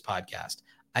LinkedIn through this podcast.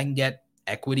 I can get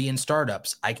equity in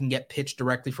startups. I can get pitched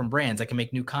directly from brands. I can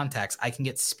make new contacts. I can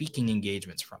get speaking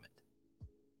engagements from it.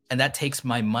 And that takes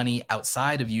my money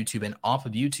outside of YouTube and off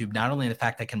of YouTube. Not only the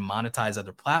fact I can monetize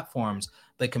other platforms,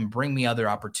 but can bring me other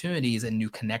opportunities and new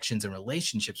connections and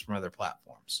relationships from other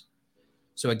platforms.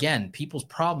 So again, people's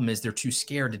problem is they're too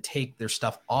scared to take their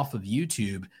stuff off of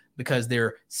YouTube because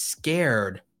they're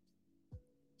scared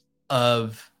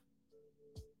of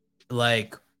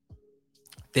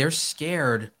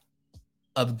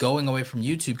going away from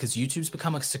YouTube because YouTube's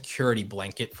become a security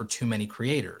blanket for too many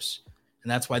creators. And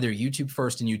that's why they're YouTube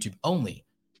first and YouTube only.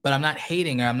 But I'm not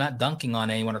hating or I'm not dunking on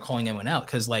anyone or calling anyone out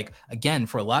because, again,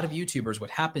 for a lot of YouTubers,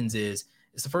 what happens is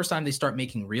it's the first time they start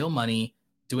making real money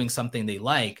doing something they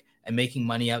like and making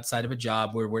money outside of a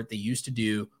job where what they used to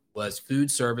do was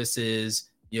food services,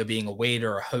 being a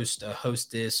waiter, a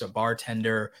hostess, a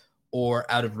bartender,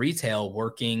 or out of retail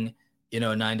working, a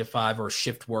 9-to-5 or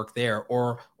shift work there,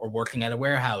 or working at a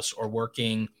warehouse or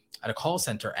working at a call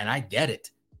center. And I get it.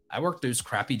 I worked those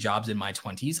crappy jobs in my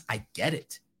 20s. I get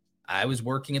it. I was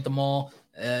working at the mall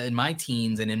in my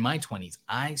teens and in my 20s.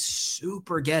 I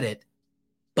super get it.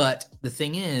 But the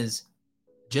thing is,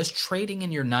 just trading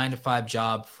in your 9-to-5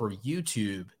 job for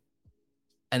YouTube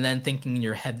and then thinking in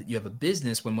your head that you have a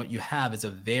business when what you have is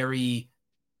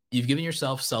you've given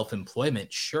yourself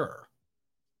self-employment, sure.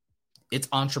 It's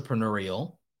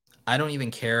entrepreneurial. I don't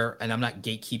even care, and I'm not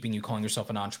gatekeeping you calling yourself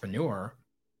an entrepreneur.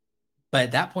 But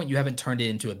at that point, you haven't turned it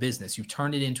into a business. You've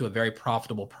turned it into a very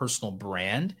profitable personal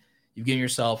brand. You've given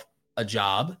yourself a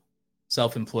job,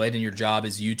 self-employed, and your job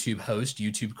is YouTube host,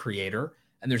 YouTube creator,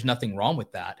 and there's nothing wrong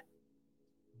with that.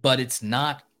 But it's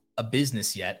not a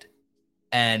business yet,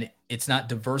 and it's not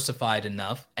diversified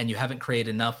enough, and you haven't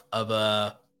created enough of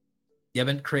an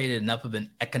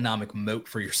economic moat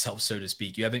for yourself, so to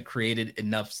speak. You haven't created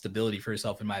enough stability for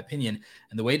yourself, in my opinion.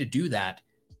 And the way to do that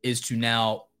is to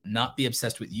now not be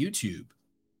obsessed with YouTube,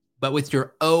 but with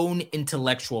your own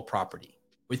intellectual property.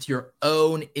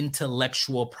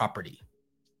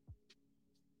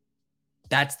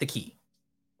 That's the key.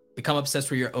 Become obsessed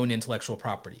with your own intellectual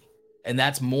property. And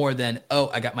that's more than,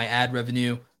 I got my ad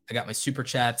revenue, I got my super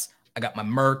chats, I got my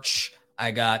merch,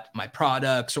 I got my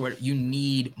products, or what. You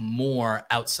need more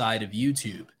outside of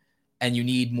YouTube, and you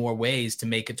need more ways to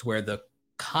make it to where the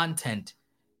content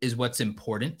is what's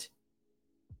important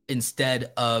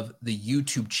instead of the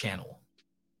YouTube channel.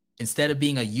 Instead of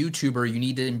being a YouTuber, you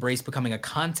need to embrace becoming a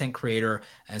content creator.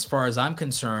 And as far as I'm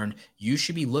concerned, you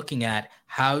should be looking at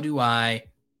how do I,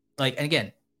 and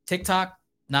again, TikTok,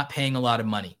 not paying a lot of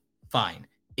money. Fine.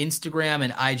 Instagram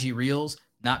and IG Reels,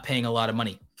 not paying a lot of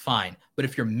money. Fine. But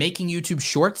if you're making YouTube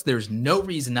Shorts, there's no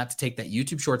reason not to take that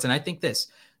YouTube Shorts. And I think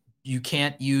you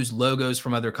can't use logos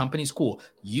from other companies. Cool.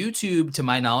 YouTube, to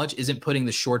my knowledge, isn't putting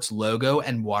the Shorts logo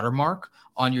and watermark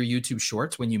on your YouTube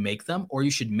Shorts when you make them, or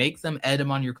you should make them, edit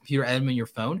them on your computer, edit them on your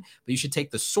phone. But you should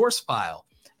take the source file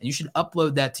and you should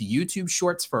upload that to YouTube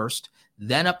Shorts first,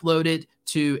 then upload it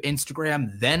to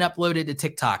Instagram, then upload it to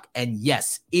TikTok. And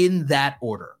yes, in that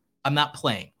order. I'm not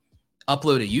playing.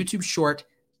 Upload a YouTube Short,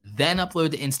 then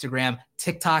upload to Instagram.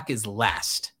 TikTok is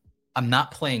last. I'm not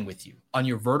playing with you. On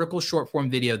your vertical short form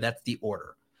video, that's the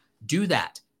order. Do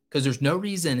that, because there's no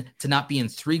reason to not be in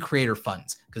 3 creator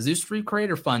funds, because those 3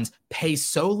 creator funds pay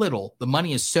so little. The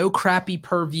money is so crappy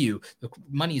per view. The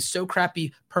money is so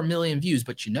crappy per million views.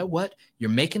 But you know what?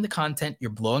 You're making the content, you're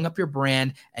blowing up your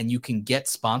brand, and you can get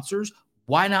sponsors.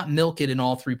 Why not milk it in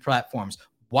all 3 platforms?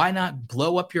 Why not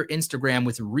blow up your Instagram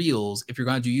with Reels if you're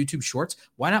going to do YouTube Shorts?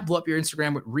 Why not blow up your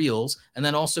Instagram with Reels and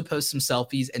then also post some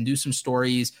selfies and do some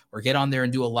stories, or get on there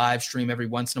and do a live stream every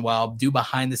once in a while, do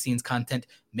behind the scenes content,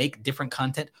 make different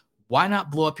content? Why not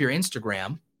blow up your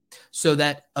Instagram so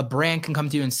that a brand can come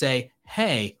to you and say,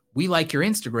 hey, we like your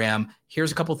Instagram.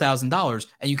 Here's a couple $1,000.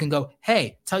 And you can go,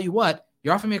 hey, tell you what,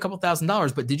 you're offering me a couple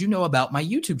 $1,000, but did you know about my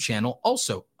YouTube channel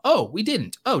also? Oh, we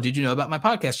didn't. Oh, did you know about my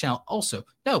podcast channel also?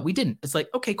 No, we didn't. It's like,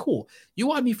 okay, cool. You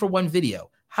want me for 1 video.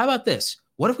 How about this?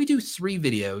 What if we do 3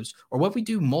 videos, or what if we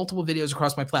do multiple videos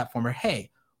across my platform? Or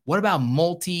hey, what about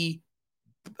multi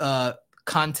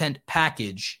content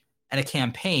package and a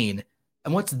campaign?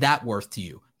 And what's that worth to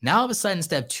you? Now, all of a sudden,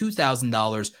 instead of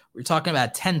 $2,000, we're talking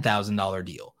about a $10,000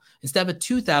 deal. Instead of a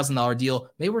 $2,000 deal,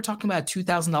 maybe we're talking about a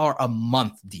 $2,000 a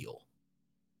month deal.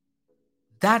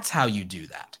 That's how you do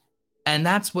that. And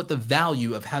that's what the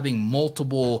value of having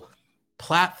multiple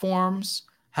platforms,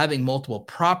 having multiple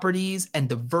properties, and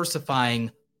diversifying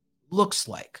looks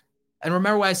like. And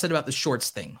remember what I said about the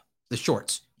Shorts thing. The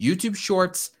Shorts. YouTube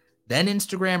Shorts, then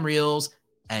Instagram Reels,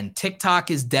 and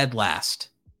TikTok is dead last,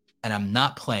 and I'm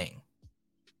not playing.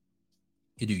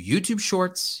 You do YouTube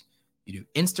Shorts, you do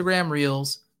Instagram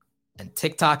Reels, and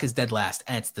TikTok is dead last,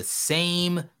 and it's the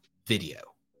same video.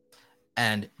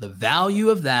 And the value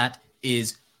of that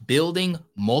is building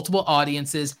multiple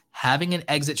audiences, having an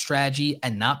exit strategy,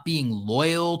 and not being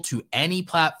loyal to any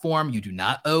platform. You do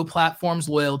not owe platforms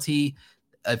loyalty.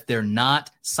 If they're not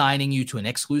signing you to an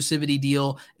exclusivity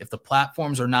deal, if the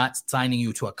platforms are not signing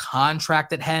you to a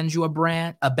contract that hands you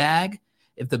a bag,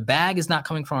 if the bag is not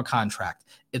coming from a contract,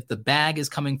 if the bag is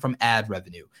coming from ad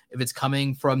revenue, if it's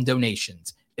coming from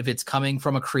donations, if it's coming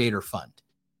from a creator fund,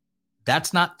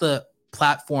 that's not the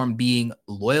platform being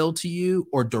loyal to you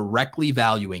or directly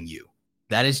valuing you.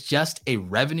 That is just a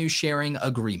revenue sharing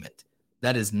agreement.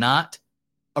 That is not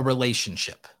a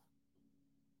relationship.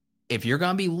 If you're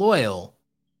going to be loyal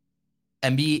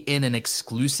and be in an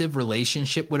exclusive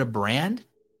relationship with a brand,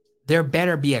 there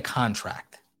better be a contract.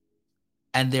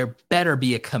 And there better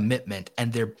be a commitment,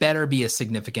 and there better be a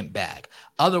significant bag.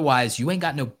 Otherwise, you ain't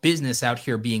got no business out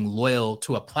here being loyal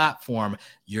to a platform.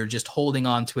 You're just holding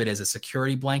on to it as a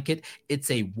security blanket. It's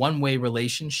a one-way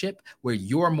relationship where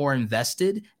you're more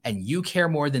invested and you care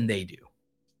more than they do.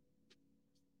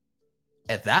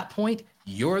 At that point,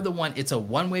 you're the one. It's a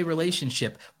one-way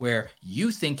relationship where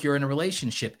you think you're in a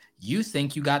relationship. You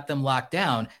think you got them locked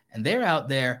down, and they're out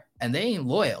there and they ain't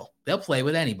loyal. They'll play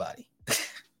with anybody.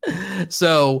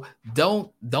 So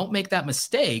don't make that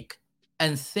mistake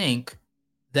and think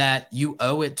that you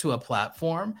owe it to a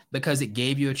platform because it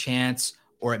gave you a chance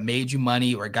or it made you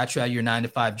money or it got you out of your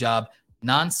 9-to-5 job.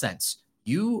 Nonsense.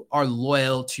 You are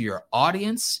loyal to your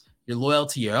audience, you're loyal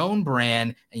to your own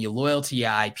brand, and you're loyal to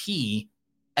your IP.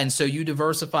 And so you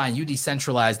diversify and you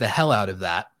decentralize the hell out of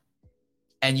that,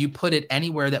 and you put it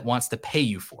anywhere that wants to pay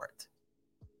you for it.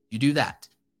 You do that.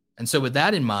 And so with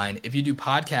that in mind, if you do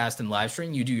podcast and live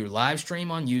stream, you do your live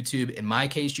stream on YouTube. In my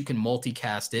case, you can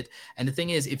multicast it. And the thing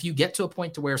is, if you get to a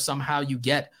point to where somehow you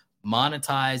get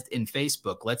monetized in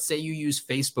Facebook, let's say you use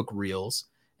Facebook Reels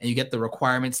and you get the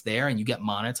requirements there and you get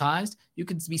monetized, you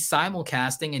can be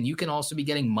simulcasting and you can also be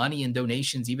getting money and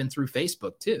donations even through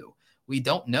Facebook too. We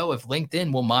don't know if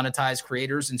LinkedIn will monetize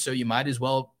creators. And so you might as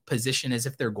well position as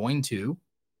if they're going to.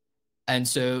 And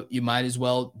so you might as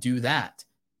well do that.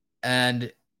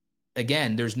 And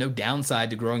again, there's no downside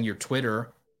to growing your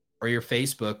Twitter or your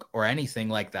Facebook or anything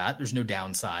like that. There's no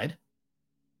downside.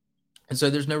 And so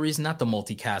there's no reason not to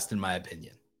multicast, in my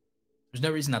opinion. There's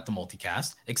no reason not to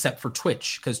multicast, except for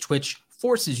Twitch, because Twitch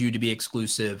forces you to be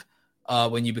exclusive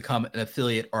when you become an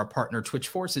affiliate or a partner. Twitch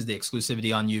forces the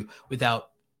exclusivity on you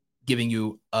without giving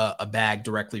you a bag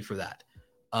directly for that.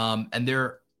 And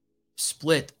their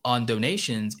split on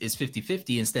donations is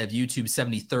 50-50 instead of YouTube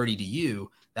 70-30 to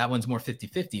you. That one's more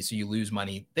 50-50, so you lose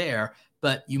money there,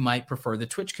 but you might prefer the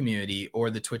Twitch community or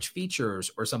the Twitch features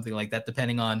or something like that,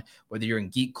 depending on whether you're in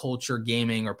geek culture,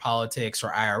 gaming, or politics,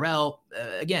 or IRL.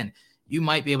 Again, you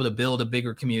might be able to build a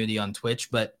bigger community on Twitch,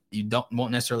 but you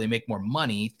won't necessarily make more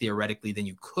money, theoretically, than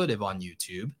you could have on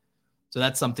YouTube. So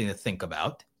that's something to think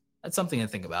about.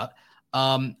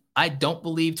 I don't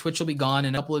believe Twitch will be gone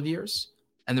in a couple of years,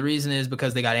 and the reason is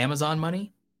because they got Amazon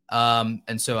money,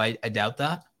 and so I doubt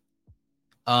that.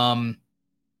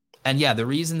 And yeah, the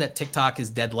reason that TikTok is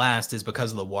dead last is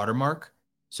because of the watermark.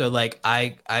 So like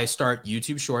I start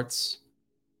YouTube Shorts,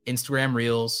 Instagram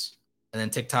Reels, and then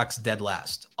TikTok's dead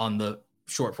last on the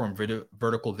short form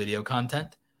vertical video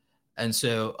content. And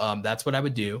so that's what I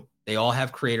would do. They all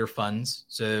have creator funds.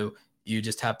 So you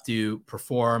just have to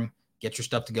perform, get your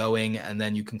stuff to going, and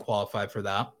then you can qualify for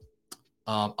that.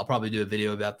 I'll probably do a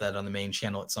video about that on the main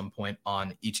channel at some point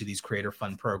on each of these creator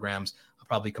fund programs. I'll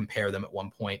probably compare them at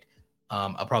one point.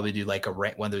 I'll probably do like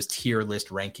one of those tier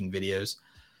list ranking videos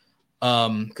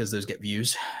because those get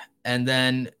views. And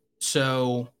then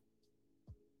so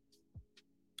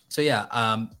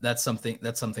yeah, that's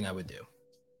something I would do.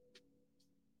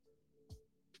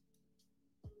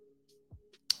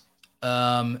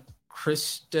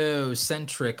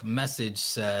 Christocentric message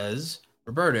says,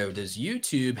 Roberto, does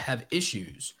YouTube have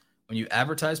issues when you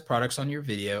advertise products on your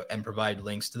video and provide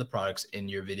links to the products in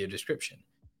your video description?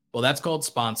 Well, that's called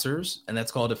sponsors, and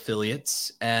that's called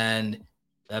affiliates, and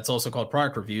that's also called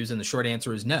product reviews. And the short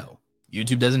answer is no.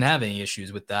 YouTube doesn't have any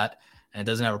issues with that, and it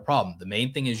doesn't have a problem. The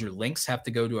main thing is your links have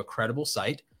to go to a credible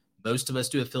site. Most of us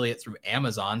do affiliate through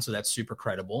Amazon, so that's super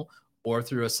credible, or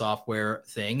through a software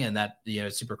thing, and that,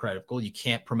 it's super credible. You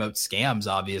can't promote scams,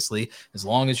 obviously. As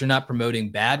long as you're not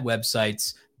promoting bad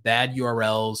websites, bad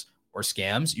URLs, or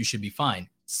scams, you should be fine.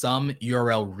 Some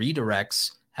URL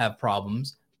redirects have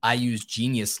problems. I use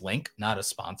Genius Link, not a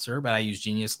sponsor, but I use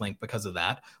Genius Link because of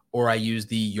that. Or I use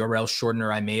the URL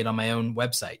shortener I made on my own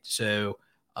website. So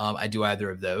I do either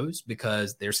of those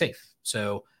because they're safe.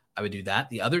 So I would do that.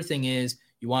 The other thing is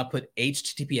you want to put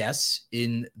HTTPS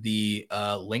in the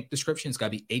link description. It's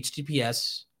got to be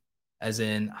HTTPS as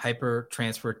in Hyper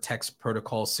Transfer Text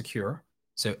Protocol Secure.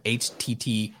 So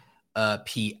HTTPS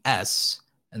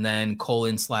and then :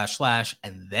 /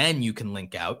 and then you can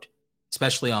link out,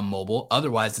 especially on mobile.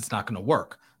 Otherwise, it's not going to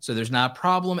work. So there's not a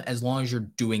problem as long as you're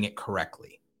doing it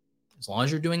correctly. As long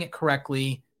as you're doing it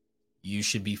correctly, you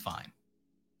should be fine.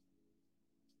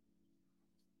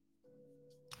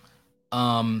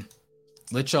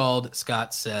 Lichald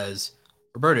Scott says,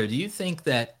 Roberto, do you think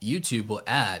that YouTube will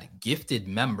add gifted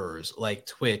members like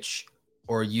Twitch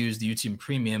or use the YouTube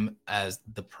Premium as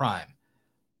the Prime?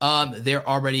 They're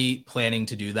already planning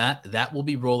to do that. That will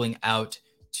be rolling out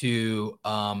to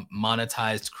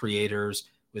monetized creators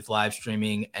with live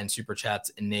streaming and super chats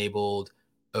enabled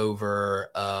over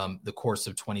the course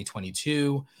of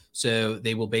 2022. So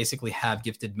they will basically have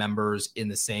gifted members in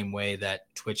the same way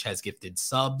that Twitch has gifted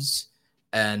subs,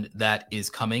 and that is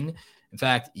coming. In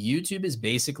fact, YouTube is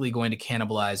basically going to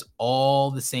cannibalize all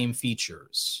the same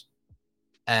features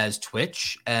as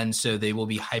Twitch, and so they will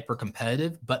be hyper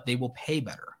competitive, but they will pay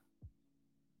better.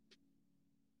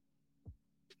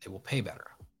 They will pay better.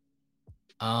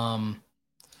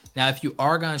 Now, if you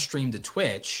are going to stream to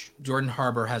Twitch, Jordan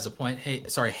Haber has a point.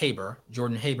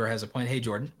 Jordan Haber has a point. Hey,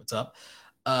 Jordan, what's up?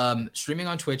 Streaming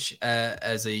on Twitch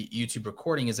as a YouTube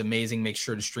recording is amazing. Make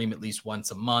sure to stream at least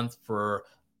once a month for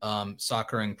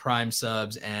soccer and Prime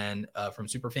subs and from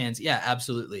super fans. Yeah,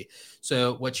 absolutely.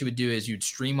 So what you would do is you'd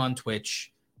stream on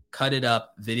Twitch, cut it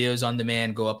up, videos on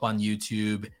demand, go up on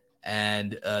YouTube.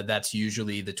 And that's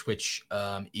usually the Twitch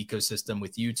ecosystem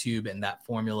with YouTube and that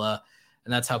formula.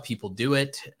 And that's how people do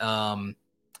it. And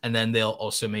then they'll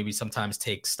also maybe sometimes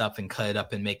take stuff and cut it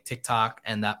up and make TikTok.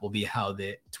 And that will be how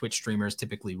the Twitch streamers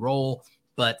typically roll.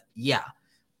 But yeah,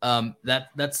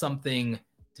 that's something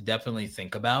to definitely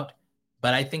think about.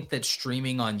 But I think that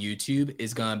streaming on YouTube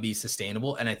is going to be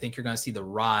sustainable. And I think you're going to see the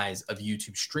rise of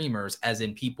YouTube streamers, as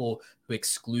in people who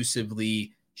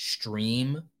exclusively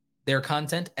stream their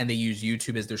content and they use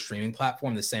YouTube as their streaming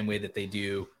platform the same way that they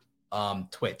do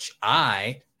Twitch.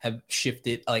 I have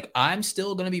shifted, like I'm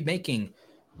still going to be making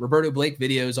Roberto Blake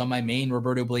videos on my main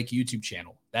Roberto Blake YouTube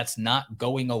channel. That's not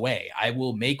going away. I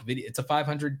will make video. It's a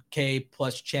 500K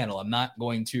plus channel. I'm not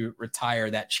going to retire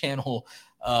that channel.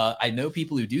 I know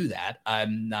people who do that.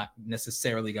 I'm not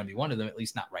necessarily going to be one of them, at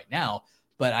least not right now,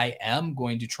 but I am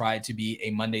going to try to be a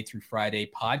Monday through Friday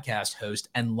podcast host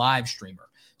and live streamer.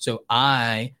 So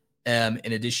I in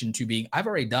addition to being, I've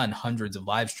already done hundreds of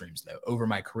live streams though over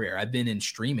my career. I've been in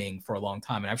streaming for a long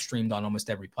time and I've streamed on almost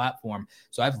every platform.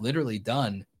 So I've literally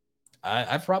done,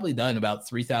 I've probably done about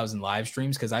 3,000 live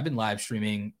streams because I've been live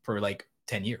streaming for like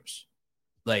 10 years.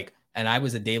 And I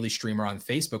was a daily streamer on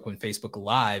Facebook when Facebook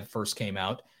Live first came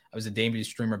out. I was a daily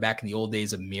streamer back in the old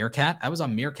days of Meerkat. I was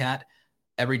on Meerkat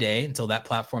every day until that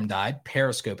platform died.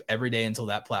 Periscope every day until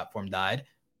that platform died.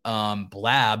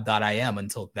 Blab.im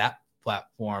until that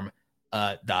platform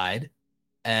died,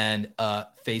 and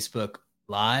Facebook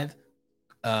Live.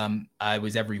 I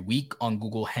was every week on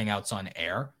Google Hangouts on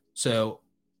Air. So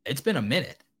it's been a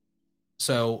minute.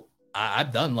 So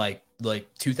I've done like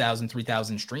 2,000,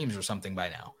 3,000 streams or something by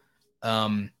now.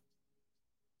 And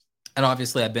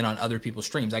obviously I've been on other people's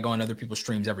streams. I go on other people's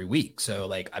streams every week. So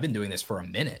like I've been doing this for a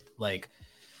minute. Like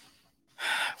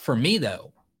for me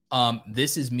though,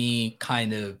 this is me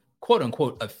kind of quote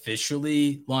unquote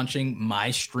officially launching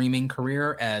my streaming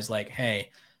career as like,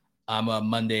 hey, I'm a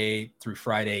Monday through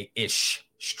Friday-ish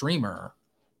streamer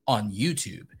on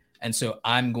YouTube. And so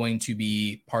I'm going to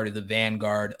be part of the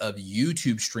vanguard of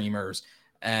YouTube streamers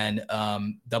and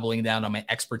doubling down on my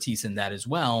expertise in that as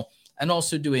well. And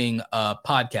also doing a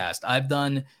podcast. I've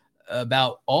done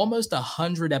about almost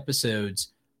 100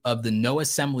 episodes of the No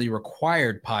Assembly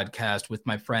Required podcast with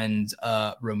my friends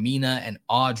Romina and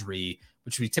Audrey,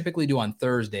 which we typically do on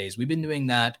Thursdays. We've been doing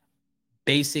that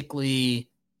basically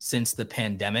since the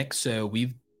pandemic. So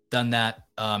we've done that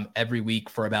every week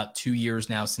for about 2 years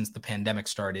now since the pandemic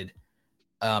started,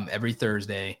 every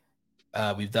Thursday.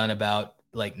 We've done about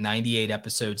like 98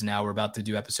 episodes now. We're about to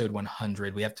do episode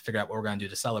 100. We have to figure out what we're going to do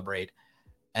to celebrate.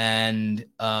 And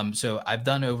so I've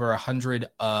done over 100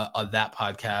 of that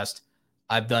podcast.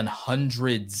 I've done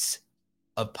hundreds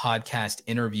of podcast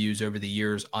interviews over the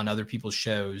years on other people's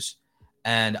shows.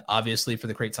 And obviously for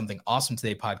the Create Something Awesome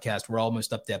Today podcast, we're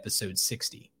almost up to episode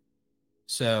 60.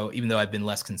 So even though I've been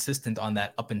less consistent on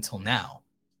that up until now,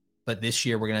 but this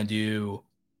year we're going to do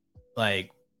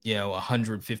like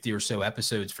 150 or so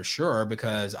episodes for sure,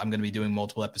 because I'm going to be doing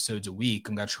multiple episodes a week.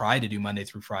 I'm going to try to do Monday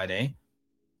through Friday.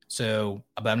 So,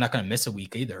 but I'm not going to miss a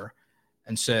week either.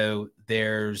 And so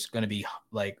there's going to be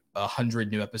like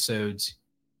 100 new episodes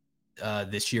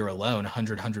this year alone,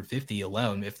 100, 150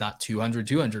 alone, if not 200,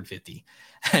 250.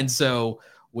 And so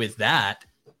with that,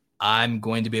 I'm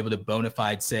going to be able to bona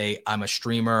fide say I'm a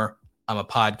streamer, I'm a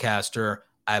podcaster,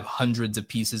 I have hundreds of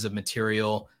pieces of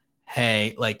material.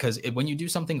 Hey, like, because when you do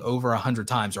something over 100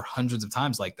 times or hundreds of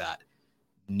times like that,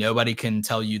 nobody can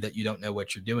tell you that you don't know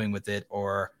what you're doing with it,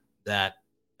 or that,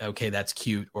 okay, that's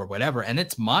cute or whatever. And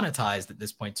it's monetized at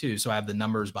this point too. So I have the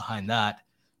numbers behind that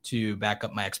to back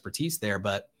up my expertise there.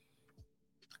 But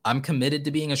I'm committed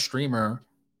to being a streamer.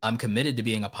 I'm committed to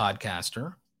being a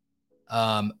podcaster.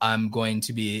 I'm going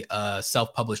to be a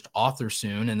self-published author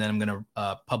soon, and then I'm going to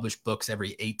publish books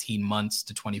every 18 months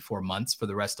to 24 months for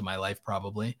the rest of my life,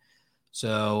 probably.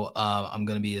 So I'm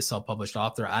going to be a self-published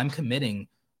author. I'm committing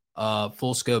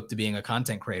full scope to being a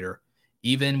content creator.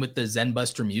 Even with the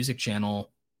Zenbuster music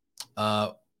channel,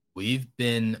 we're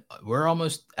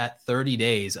almost at 30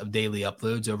 days of daily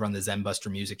uploads over on the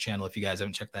Zenbuster music channel. If you guys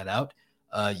haven't checked that out,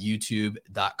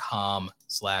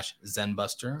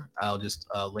 youtube.com/Zenbuster. I'll just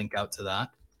link out to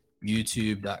that.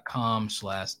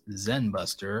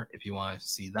 youtube.com/Zenbuster if you want to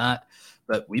see that.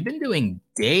 But we've been doing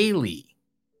daily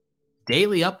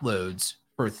uploads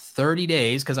for 30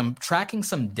 days because I'm tracking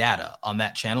some data on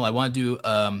that channel. I want to do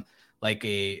kind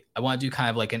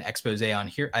of like an expose on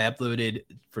here. I uploaded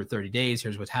for 30 days.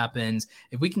 Here's what happens.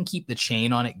 If we can keep the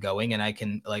chain on it going, and I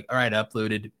can all right, I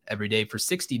uploaded every day for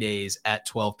 60 days at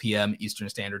 12 p.m. Eastern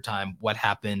Standard Time. What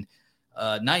happened?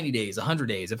 90 days, 100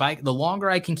 days. The longer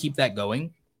I can keep that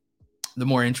going, the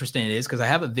more interesting it is, because I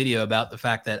have a video about the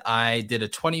fact that I did a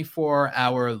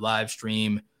 24-hour live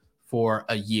stream for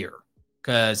a year,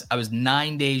 because I was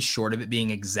 9 days short of it being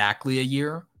exactly a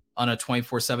year on a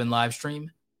 24/7 live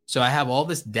stream. So I have all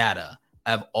this data,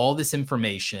 I have all this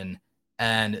information,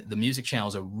 and the music channel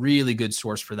is a really good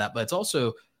source for that. But it's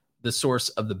also the source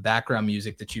of the background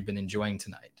music that you've been enjoying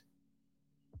tonight.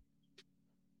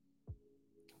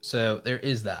 So there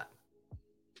is that.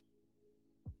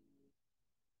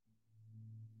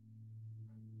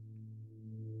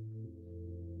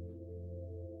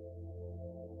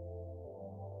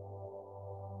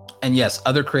 And yes,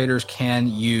 other creators can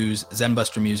use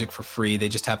Zenbuster Music for free. They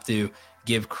just have to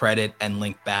give credit and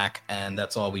link back, and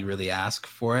that's all we really ask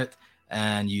for it.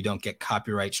 And you don't get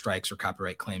copyright strikes or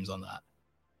copyright claims on that.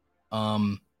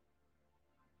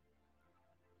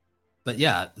 But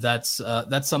yeah, that's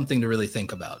something to really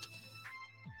think about.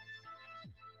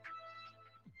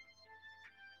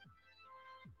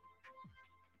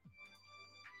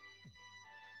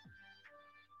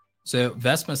 So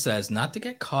Vesma says, not to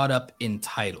get caught up in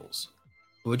titles.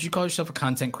 Would you call yourself a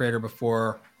content creator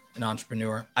before an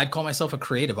entrepreneur? I'd call myself a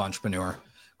creative entrepreneur.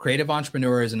 Creative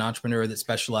entrepreneur is an entrepreneur that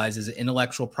specializes in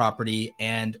intellectual property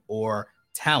and or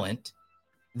talent,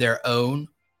 their own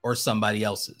or somebody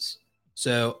else's.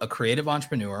 So a creative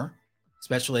entrepreneur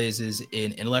specializes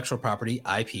in intellectual property,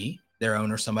 IP, their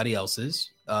own or somebody else's,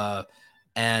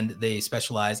 and they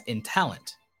specialize in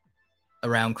talent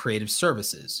around creative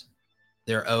services,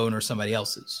 their own or somebody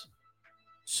else's.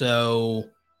 So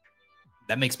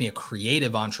that makes me a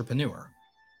creative entrepreneur.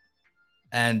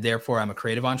 And therefore, I'm a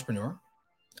creative entrepreneur.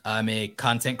 I'm a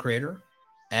content creator,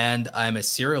 and I'm a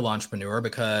serial entrepreneur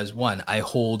because, one, I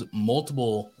hold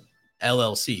multiple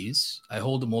LLCs.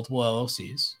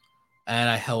 And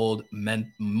I hold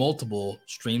multiple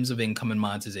streams of income and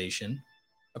monetization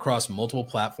across multiple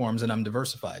platforms, and I'm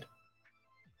diversified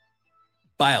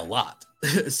by a lot.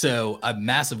 So I'm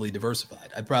massively diversified.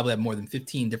 I probably have more than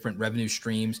 15 different revenue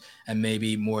streams and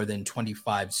maybe more than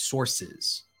 25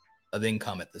 sources of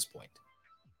income at this point.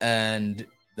 And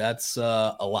that's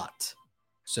a lot.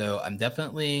 So I'm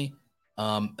definitely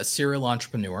a serial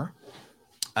entrepreneur.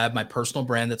 I have my personal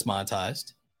brand that's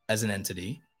monetized as an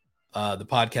entity. The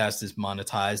podcast is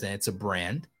monetized and it's a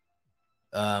brand.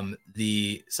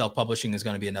 The self-publishing is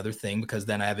going to be another thing, because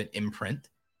then I have an imprint.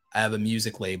 I have a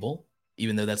music label.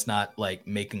 Even though that's not like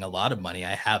making a lot of money,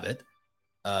 I have it.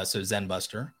 So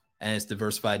Zenbuster, and it's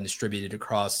diversified and distributed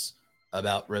across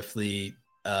about roughly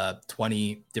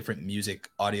 20 different music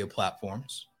audio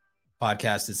platforms.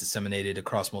 Podcast is disseminated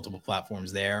across multiple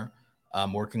platforms there.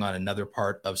 I'm working on another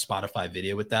part of Spotify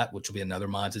video with that, which will be another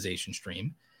monetization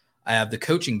stream. I have the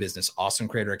coaching business, Awesome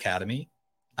Creator Academy.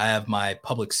 I have my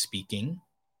public speaking,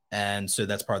 and so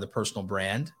that's part of the personal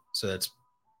brand. So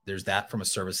there's that from a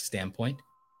service standpoint.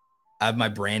 I have my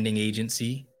branding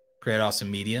agency, Create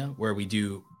Awesome Media, where we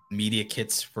do media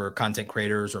kits for content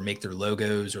creators or make their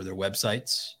logos or their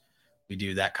websites. We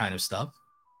do that kind of stuff.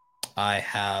 I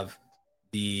have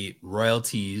the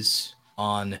royalties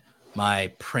on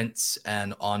my prints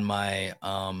and on my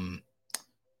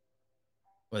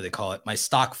what do they call it? My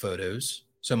stock photos.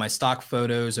 So my stock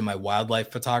photos and my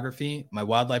wildlife photography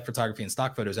and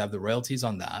stock photos, I have the royalties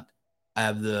on that. I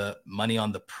have the money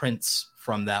on the prints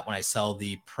from that when I sell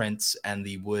the prints and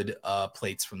the wood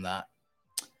plates from that.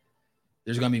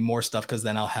 There's going to be more stuff because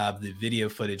then I'll have the video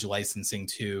footage licensing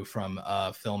too from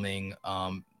filming,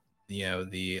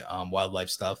 the wildlife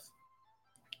stuff,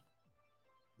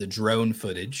 the drone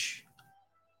footage.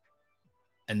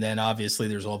 And then obviously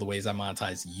there's all the ways I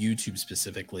monetize YouTube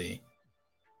specifically.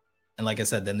 And like I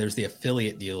said, then there's the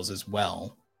affiliate deals as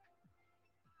well.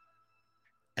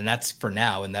 And that's for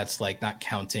now. And that's like not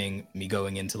counting me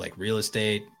going into like real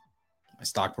estate, my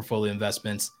stock portfolio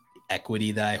investments, the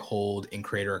equity that I hold in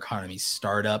creator economy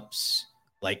startups,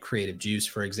 like Creative Juice,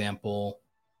 for example,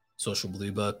 Social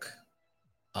Blue Book,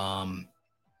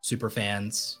 Super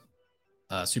Fans,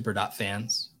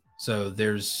 Super.fans. So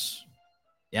there's,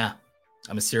 yeah,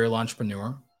 I'm a serial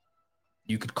entrepreneur.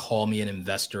 You could call me an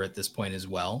investor at this point as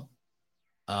well,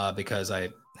 because I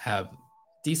have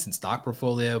decent stock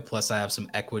portfolio, plus I have some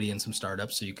equity in some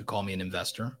startups, so you could call me an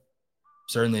investor.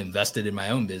 Certainly invested in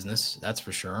my own business, that's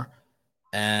for sure.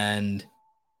 And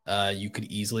you could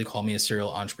easily call me a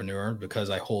serial entrepreneur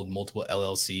because I hold multiple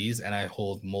LLCs and I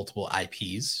hold multiple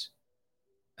IPs,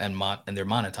 and they're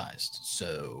monetized.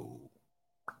 So,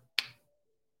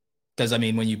 because I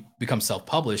mean, when you become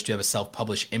self-published, you have a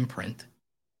self-published imprint.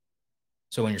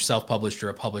 So when you're self-published, you're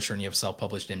a publisher and you have a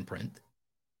self-published imprint.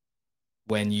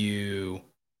 When you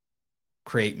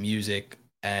create music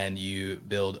and you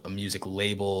build a music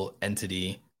label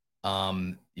entity,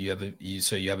 you have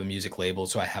a music label.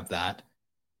 So I have that.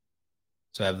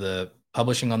 So I have the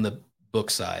publishing on the book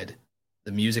side,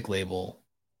 the music label,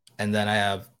 and then I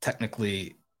have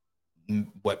technically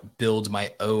what builds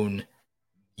my own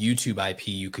YouTube IP.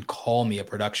 You could call me a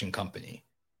production company.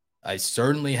 I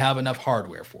certainly have enough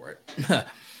hardware for it.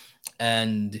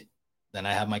 And then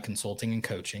I have my consulting and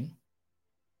coaching.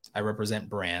 I represent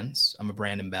brands. I'm a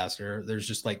brand ambassador.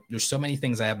 There's so many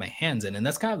things I have my hands in. And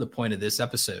that's kind of the point of this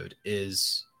episode,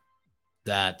 is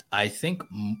that I think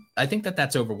that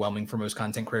that's overwhelming for most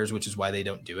content creators, which is why they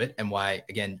don't do it. And why,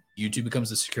 again, YouTube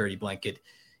becomes a security blanket.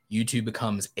 YouTube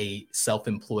becomes a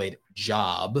self-employed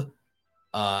job.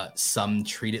 Some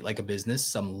treat it like a business.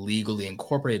 Some legally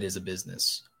incorporate it as a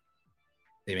business.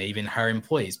 They may even hire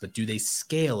employees, but do they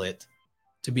scale it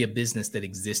to be a business that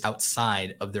exists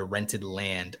outside of their rented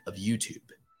land of YouTube?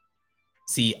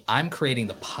 See, I'm creating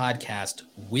the podcast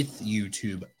with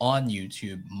YouTube on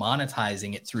YouTube,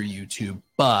 monetizing it through YouTube,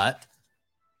 but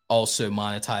also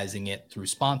monetizing it through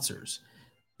sponsors.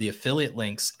 The affiliate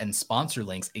links and sponsor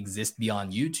links exist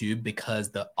beyond YouTube because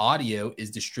the audio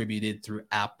is distributed through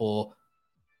Apple,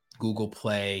 Google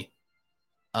Play,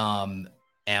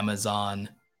 Amazon,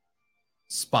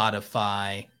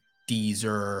 Spotify,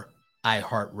 Deezer,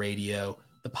 iHeartRadio.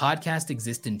 The podcast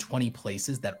exists in 20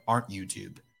 places that aren't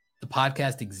YouTube. The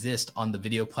podcast exists on the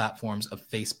video platforms of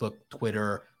Facebook,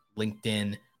 Twitter,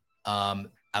 LinkedIn,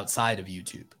 outside of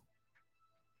YouTube.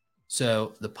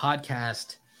 So the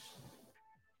podcast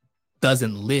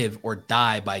doesn't live or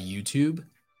die by YouTube,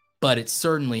 but it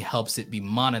certainly helps it be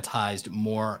monetized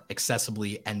more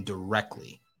accessibly and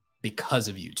directly because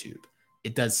of YouTube.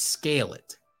 It does scale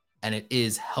it, and it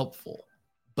is helpful,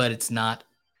 but it's not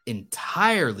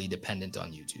entirely dependent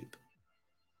on YouTube.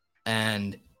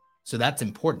 And so that's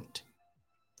important.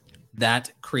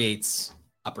 That creates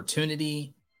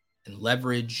opportunity and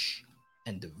leverage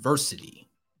and diversity.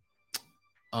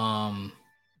 And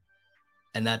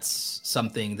that's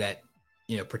something that,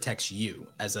 protects you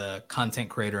as a content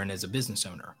creator and as a business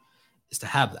owner, is to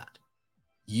have that.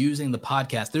 Using the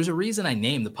podcast. There's a reason I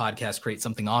named the podcast Create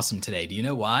Something Awesome Today. Do you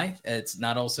know why? It's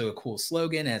not also a cool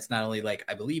slogan, and it's not only like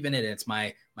I believe in it, and it's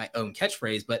my own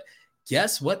catchphrase, but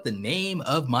guess what the name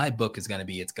of my book is going to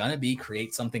be? It's going to be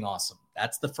Create Something Awesome.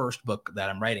 That's the first book that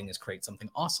I'm writing, is Create Something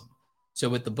Awesome. So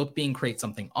with the book being Create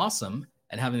Something Awesome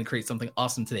and having the Create Something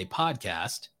Awesome Today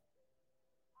podcast,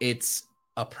 it's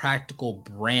a practical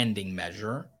branding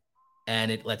measure, and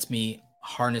it lets me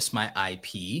harness my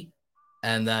IP,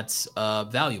 and that's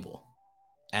valuable,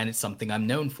 and it's something I'm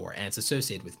known for, and it's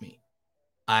associated with me.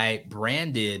 I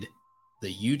branded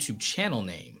the YouTube channel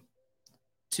name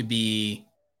to be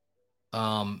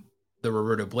the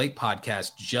Roberto Blake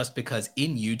podcast just because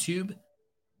in YouTube,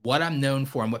 what I'm known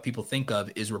for and what people think of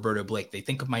is Roberto Blake. They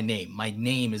think of my name. My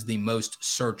name is the most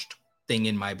searched thing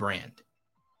in my brand.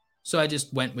 So I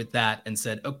just went with that and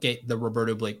said, okay, the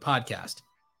Roberto Blake podcast.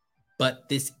 But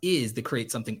this is the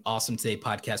Create Something Awesome Today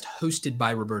podcast hosted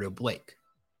by Roberto Blake.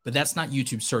 But that's not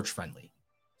YouTube search friendly.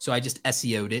 So I just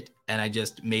SEO'd it and I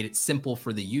just made it simple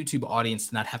for the YouTube audience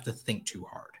to not have to think too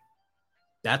hard.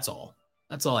 That's all.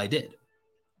 That's all I did.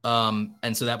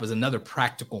 And so that was another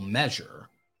practical measure.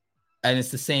 And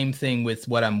it's the same thing with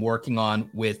what I'm working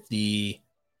on with the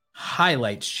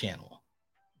highlights channel.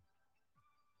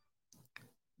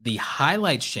 The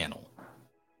highlights channel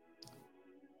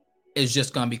is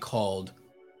just going to be called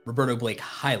Roberto Blake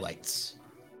Highlights.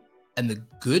 And the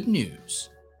good news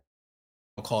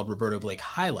called Roberto Blake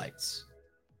Highlights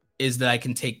is that I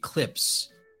can take clips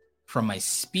from my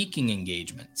speaking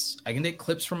engagements. I can take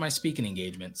clips from my speaking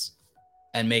engagements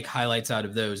and make highlights out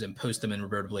of those and post them in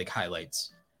Roberto Blake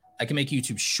Highlights. I can make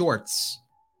YouTube shorts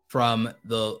from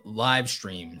the live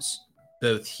streams,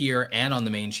 both here and on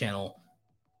the main channel,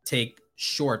 take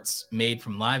shorts made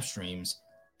from live streams.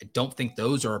 I don't think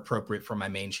those are appropriate for my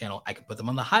main channel. I could put them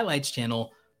on the highlights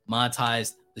channel,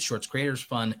 monetize the Shorts Creators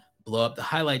Fund, blow up the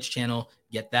highlights channel,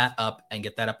 get that up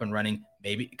and running.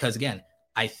 Maybe because, again,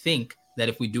 I think that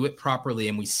if we do it properly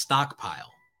and we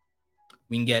stockpile,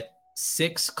 we can get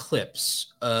 6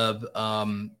 clips of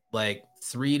like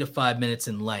 3 to 5 minutes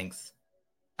in length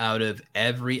out of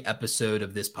every episode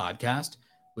of this podcast,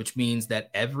 which means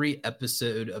that every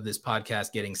episode of this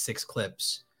podcast getting 6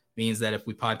 clips means that if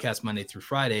we podcast Monday through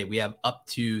Friday, we have up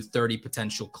to 30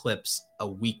 potential clips a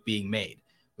week being made,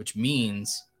 which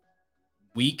means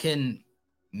we can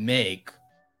make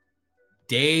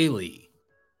daily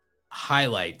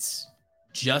highlights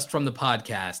just from the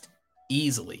podcast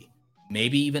easily,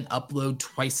 maybe even upload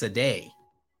twice a day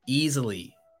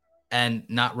easily and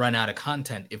not run out of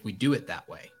content if we do it that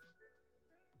way.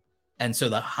 And so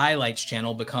the highlights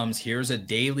channel becomes, here's a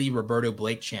daily Roberto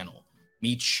Blake channel,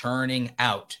 me churning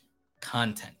out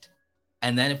content.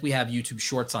 And then if we have YouTube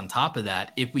shorts on top of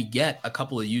that, if we get a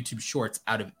couple of YouTube shorts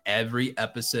out of every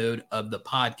episode of the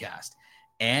podcast,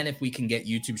 and if we can get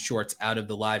YouTube shorts out of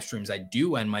the live streams I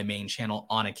do on my main channel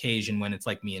on occasion when it's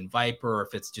like me and Viper, or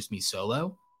if it's just me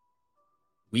solo,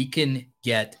 we can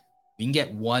get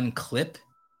 1 clip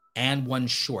and 1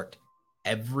 short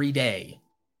every day.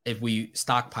 If we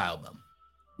stockpile them,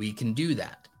 we can do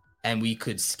that. And we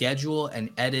could schedule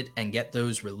and edit and get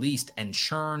those released and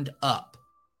churned up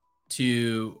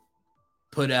to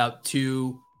put out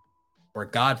 2, or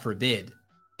God forbid,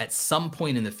 at some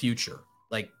point in the future,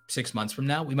 like 6 months from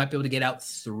now, we might be able to get out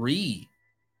 3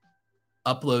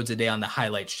 uploads a day on the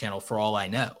highlights channel for all I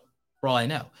know.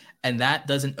 And that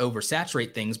doesn't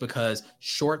oversaturate things because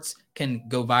shorts can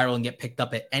go viral and get picked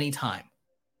up at any time.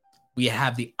 We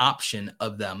have the option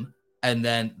of them. And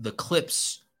then the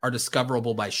clips are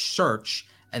discoverable by search.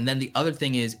 And then the other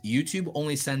thing is YouTube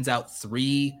only sends out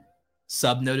 3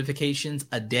 sub notifications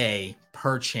a day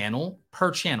per channel.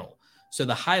 So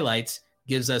the highlights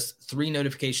gives us 3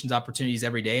 notifications opportunities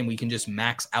every day, and we can just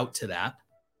max out to that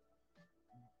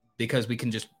because we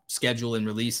can just schedule and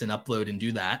release and upload and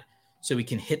do that. So we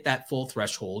can hit that full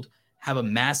threshold, have a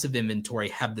massive inventory,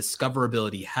 have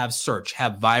discoverability, have search,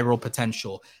 have viral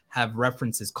potential, have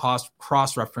references,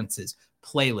 cross references,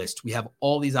 playlist. We have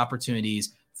all these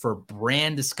opportunities for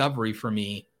brand discovery for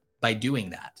me by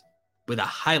doing that with a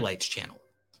highlights channel.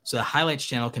 So the highlights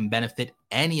channel can benefit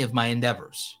any of my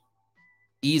endeavors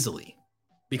easily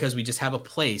because we just have a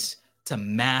place to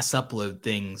mass upload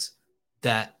things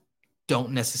that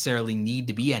don't necessarily need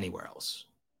to be anywhere else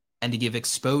and to give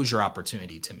exposure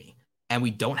opportunity to me. And we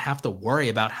don't have to worry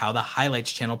about how the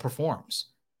highlights channel performs.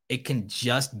 It can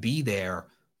just be there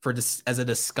as a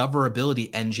discoverability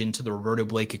engine to the Roberto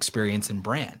Blake experience and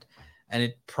brand. And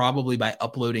it probably by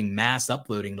mass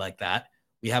uploading like that,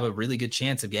 we have a really good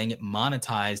chance of getting it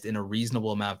monetized in a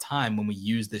reasonable amount of time when we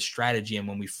use this strategy and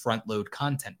when we front load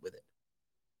content with it.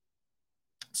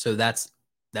 So that's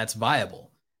viable.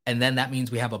 And then that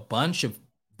means we have a bunch of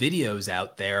videos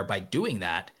out there by doing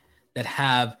that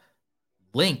have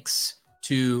links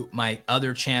to my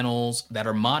other channels that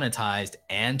are monetized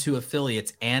and to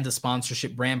affiliates and to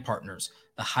sponsorship brand partners.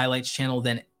 The highlights channel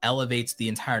then elevates the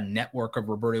entire network of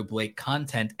Roberto Blake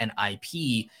content and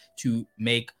IP to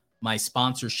make my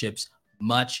sponsorships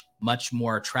much, much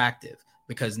more attractive,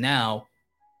 because now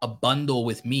a bundle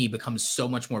with me becomes so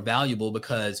much more valuable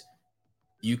because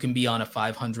you can be on a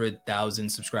 500,000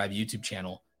 subscribed YouTube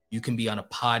channel. You can be on a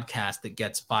podcast that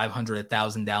gets 500,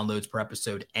 1,000 downloads per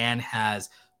episode and has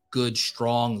good,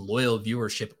 strong, loyal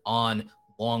viewership on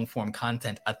long form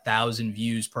content, 1,000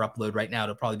 views per upload. Right now,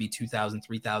 it'll probably be 2,000,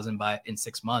 3,000 in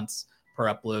 6 months per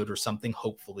upload or something,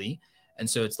 hopefully. And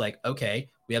so it's like, okay,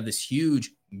 we have this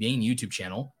huge main YouTube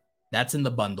channel that's in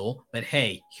the bundle, but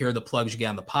hey, here are the plugs you get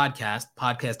on the podcast.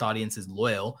 Podcast audience is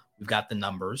loyal. We've got the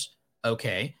numbers.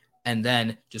 Okay. And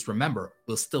then just remember,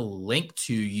 we'll still link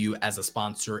to you as a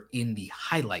sponsor in the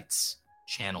highlights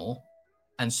channel.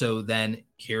 And so then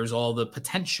here's all the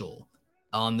potential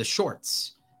on the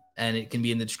shorts, and it can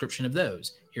be in the description of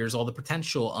those. Here's all the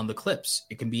potential on the clips.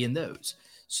 It can be in those.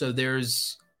 So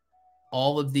there's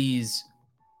all of these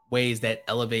ways that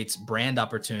elevates brand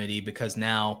opportunity, because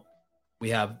now we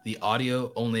have the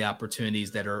audio only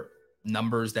opportunities that are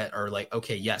numbers that are like,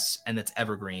 okay, yes. And that's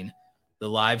evergreen. The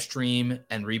live stream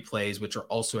and replays, which are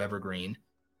also evergreen.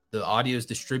 The audio is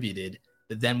distributed,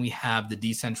 but then we have the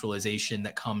decentralization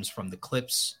that comes from the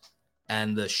clips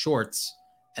and the shorts.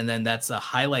 And then that's a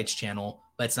highlights channel,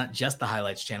 but it's not just the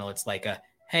highlights channel. It's like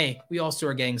hey, we also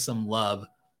are getting some love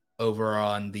over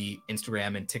on the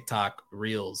Instagram and TikTok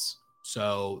reels.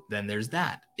 So then there's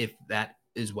that. If that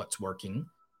is what's working,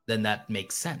 then that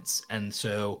makes sense. And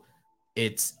so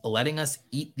it's letting us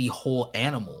eat the whole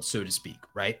animal, so to speak,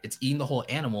 right? It's eating the whole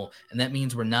animal. And that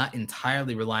means we're not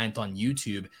entirely reliant on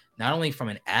YouTube, not only from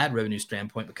an ad revenue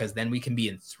standpoint, because then we can be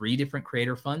in 3 different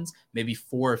creator funds, maybe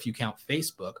 4 if you count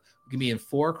Facebook. We can be in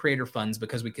 4 creator funds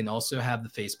because we can also have the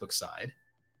Facebook side.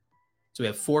 So we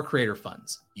have 4 creator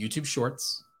funds: YouTube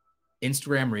Shorts,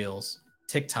 Instagram Reels,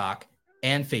 TikTok,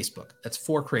 and Facebook. That's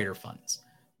 4 creator funds.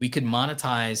 We could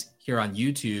monetize here on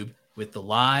YouTube with the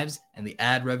lives and the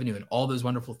ad revenue and all those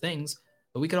wonderful things,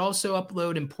 but we could also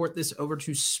upload and port this over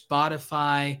to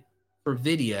Spotify for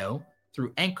video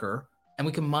through Anchor, and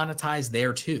we can monetize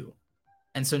there too.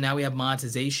 And so now we have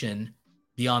monetization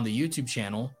beyond the YouTube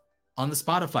channel on the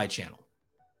Spotify channel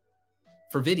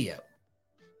for video.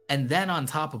 And then on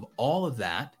top of all of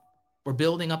that, we're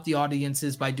building up the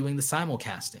audiences by doing the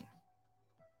simulcasting.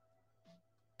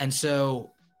 And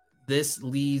so this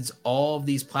leads all of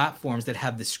these platforms that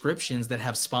have descriptions, that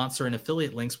have sponsor and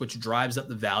affiliate links, which drives up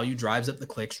the value, drives up the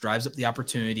clicks, drives up the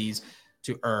opportunities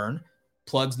to earn,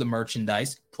 plugs the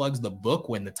merchandise, plugs the book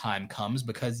when the time comes.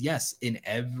 Because yes, in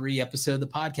every episode of the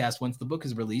podcast, once the book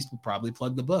is released, we'll probably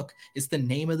plug the book. It's the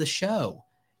name of the show.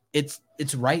 It's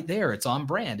right there. It's on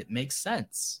brand. It makes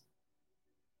sense.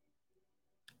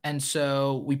 And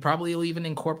so we probably will even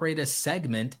incorporate a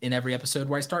segment in every episode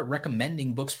where I start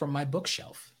recommending books from my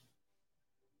bookshelf.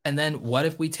 And then what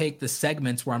if we take the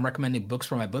segments where I'm recommending books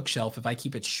from my bookshelf, if I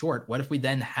keep it short, what if we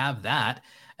then have that?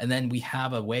 And then we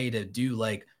have a way to do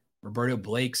like Roberto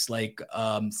Blake's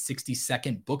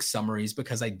 60-second book summaries,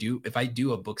 because if I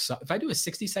do a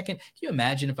 60-second, can you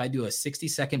imagine if I do a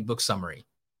 60-second book summary?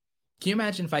 Can you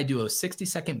imagine if I do a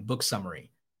 60-second book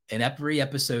summary in every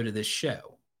episode of this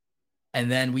show?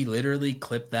 And then we literally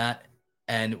clip that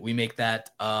and we make that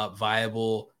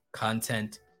viable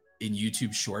content in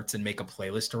YouTube Shorts and make a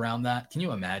playlist around that. Can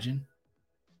you imagine?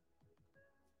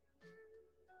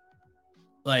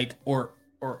 Or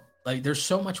there's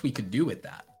so much we could do with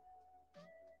that.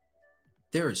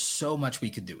 There is so much we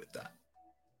could do with that.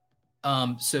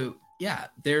 So yeah,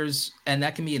 and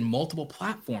that can be in multiple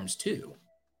platforms too.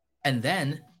 And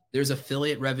then there's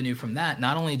affiliate revenue from that,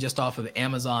 not only just off of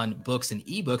Amazon books and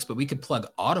ebooks, but we could plug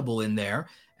Audible in there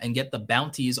and get the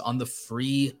bounties on the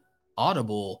free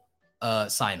Audible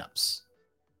signups.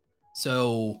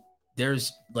 So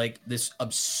there's like this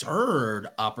absurd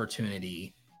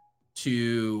opportunity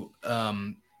to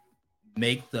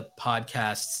make the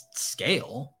podcast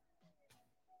scale,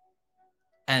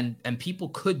 and people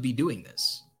could be doing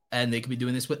this, and they could be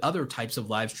doing this with other types of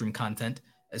live stream content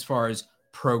as far as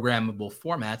programmable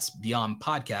formats beyond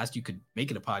podcast. You could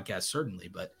make it a podcast, certainly,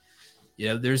 but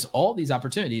there's all these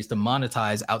opportunities to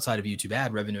monetize outside of YouTube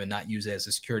ad revenue and not use it as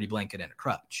a security blanket and a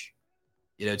crutch.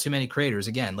 Too many creators,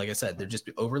 again, like I said, they're just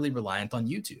overly reliant on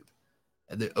YouTube.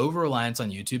 The over-reliance on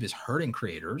YouTube is hurting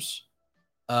creators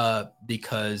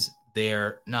because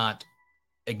they're not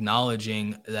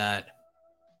acknowledging that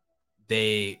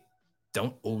they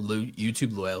don't owe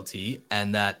YouTube loyalty,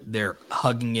 and that they're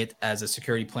hugging it as a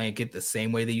security blanket the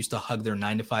same way they used to hug their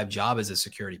 9-to-5 job as a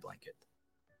security blanket.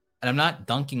 And I'm not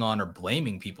dunking on or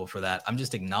blaming people for that. I'm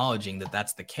just acknowledging that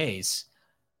that's the case,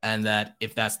 and that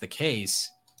if that's the case,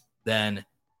 then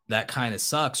that kind of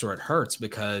sucks, or it hurts,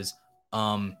 because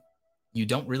you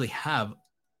don't really have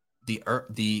the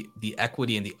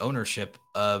equity and the ownership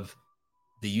of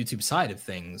the YouTube side of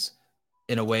things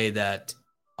in a way that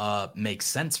makes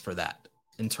sense for that,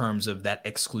 in terms of that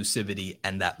exclusivity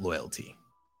and that loyalty.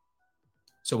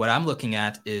 So what I'm looking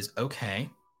at is, okay,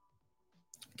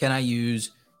 can I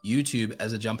use YouTube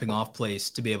as a jumping off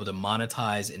place to be able to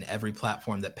monetize in every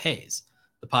platform that pays?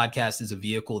 The podcast is a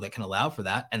vehicle that can allow for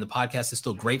that. And the podcast is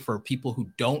still great for people who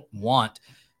don't want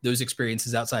those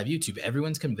experiences outside of YouTube.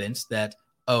 Everyone's convinced that,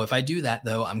 oh, if I do that,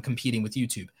 though, I'm competing with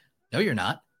YouTube. No, you're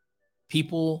not.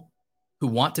 People who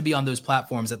want to be on those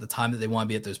platforms at the time that they want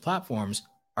to be at those platforms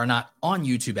are not on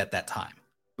YouTube at that time,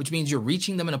 which means you're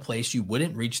reaching them in a place you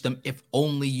wouldn't reach them if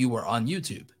only you were on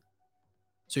YouTube.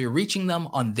 So you're reaching them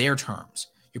on their terms.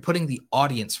 You're putting the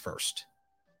audience first,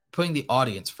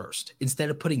 instead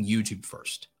of putting YouTube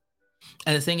first.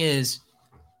 And the thing is,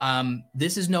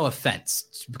 this is no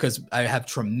offense because I have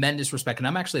tremendous respect, and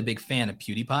I'm actually a big fan of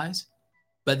PewDiePie's,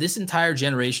 but this entire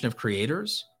generation of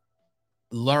creators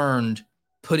learned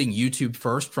putting YouTube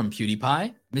first from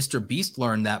PewDiePie. Mr. Beast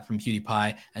learned that from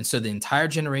PewDiePie. And so the entire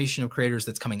generation of creators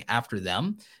that's coming after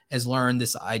them has learned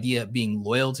this idea of being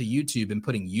loyal to YouTube and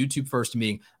putting YouTube first and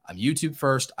being, I'm YouTube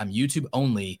first, I'm YouTube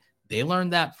only. They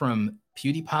learned that from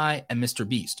PewDiePie and Mr.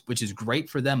 Beast, which is great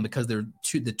for them because they're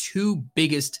the two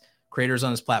biggest creators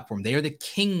on this platform. They are the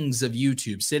kings of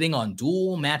YouTube, sitting on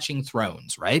dual matching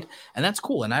thrones, right? And that's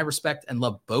cool. And I respect and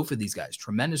love both of these guys,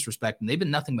 tremendous respect. And they've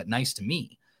been nothing but nice to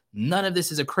me. None of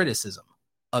this is a criticism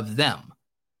of them.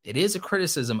 It is a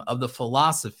criticism of the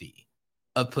philosophy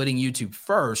of putting YouTube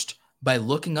first by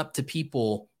looking up to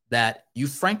people that you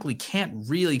frankly can't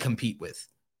really compete with.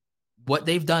 What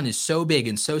they've done is so big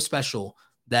and so special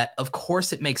that, of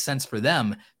course, it makes sense for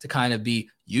them to kind of be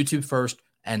YouTube first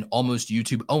and almost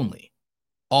YouTube only.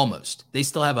 Almost. They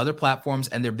still have other platforms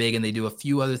and they're big and they do a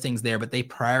few other things there, but they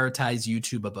prioritize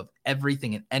YouTube above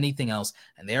everything and anything else,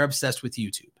 and they're obsessed with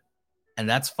YouTube. And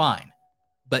that's fine.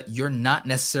 But you're not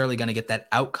necessarily going to get that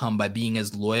outcome by being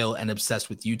as loyal and obsessed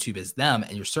with YouTube as them,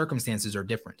 and your circumstances are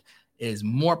different. It is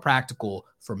more practical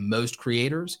for most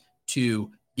creators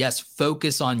to, yes,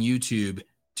 focus on YouTube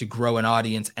to grow an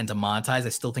audience and to monetize. I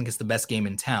still think it's the best game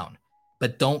in town.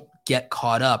 But don't get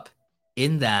caught up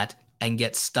in that and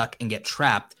get stuck and get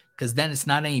trapped, because then it's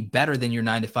not any better than your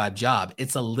 9-to-5 job.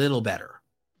 It's a little better.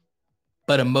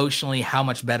 But emotionally, how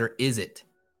much better is it?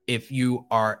 If you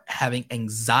are having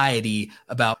anxiety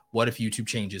about what if YouTube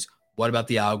changes, what about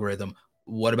the algorithm,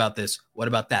 what about this, what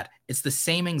about that? It's the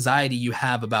same anxiety you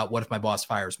have about what if my boss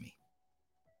fires me.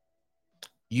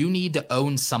 You need to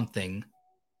own something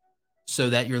so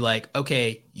that you're like,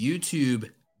 okay,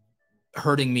 YouTube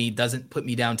hurting me doesn't put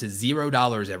me down to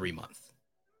 $0 every month.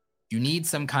 You need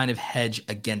some kind of hedge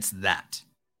against that.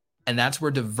 And that's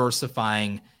where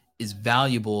diversifying is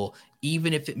valuable.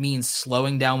 Even if it means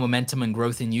slowing down momentum and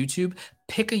growth in YouTube,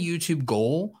 pick a YouTube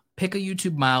goal, pick a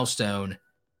YouTube milestone,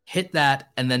 hit that,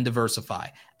 and then diversify.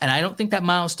 And I don't think that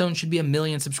milestone should be 1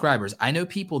 million subscribers. I know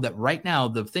people that right now,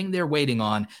 the thing they're waiting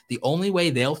on, the only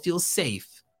way they'll feel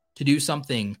safe to do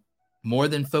something more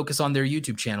than focus on their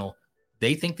YouTube channel,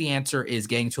 they think the answer is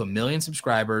getting to 1 million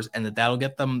subscribers, and that'll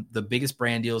get them the biggest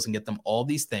brand deals and get them all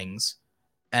these things.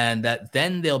 And that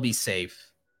then they'll be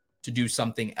safe to do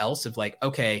something else of like,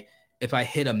 okay, if I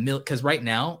hit 1 million, because right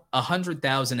now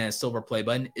 100,000 as silver play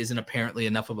button isn't apparently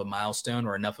enough of a milestone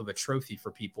or enough of a trophy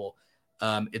for people.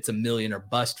 It's 1 million or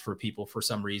bust for people for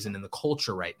some reason in the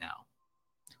culture right now.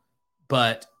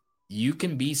 But you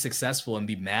can be successful and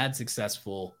be mad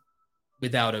successful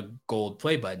without a gold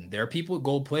play button. There are people with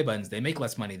gold play buttons. They make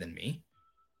less money than me.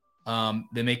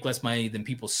 They make less money than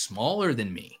people smaller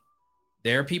than me.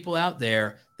 There are people out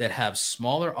there that have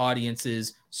smaller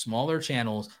audiences, smaller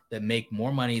channels that make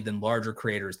more money than larger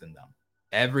creators than them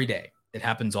every day. It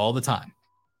happens all the time.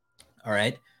 All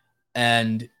right.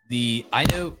 And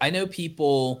I know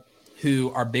people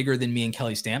who are bigger than me and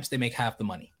Kelly Stamps. They make half the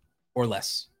money or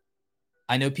less.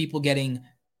 I know people getting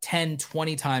 10,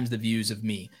 20 times the views of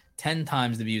me, 10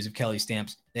 times the views of Kelly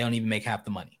Stamps. They don't even make half the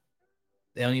money.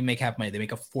 They don't even make half money. They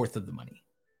make a fourth of the money.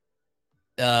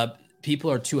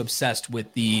 People are too obsessed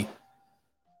with the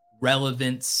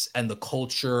relevance and the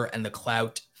culture and the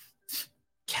clout.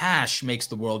 Cash makes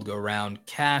the world go round.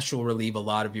 Cash will relieve a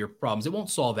lot of your problems. It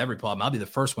won't solve every problem. I'll be the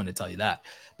first one to tell you that.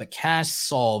 But cash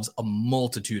solves a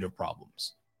multitude of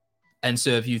problems. And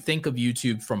so if you think of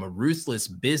YouTube from a ruthless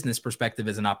business perspective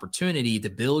as an opportunity to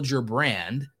build your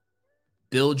brand,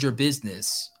 build your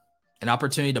business, an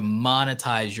opportunity to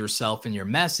monetize yourself and your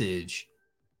message,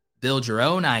 build your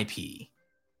own IP,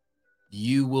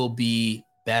 you will be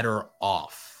better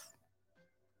off.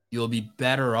 You'll be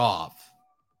better off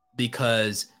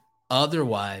because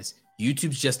otherwise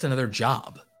YouTube's just another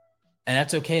job. And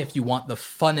that's okay if you want the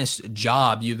funnest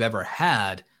job you've ever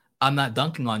had. I'm not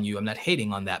dunking on you. I'm not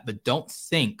hating on that, but don't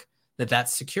think that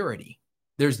that's security.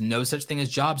 There's no such thing as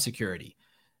job security.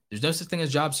 There's no such thing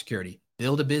as job security.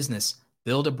 Build a business,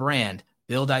 build a brand,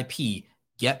 build IP,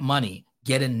 get money.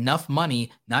 Get enough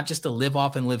money, not just to live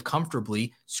off and live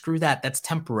comfortably. Screw that. That's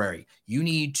temporary. You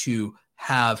need to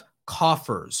have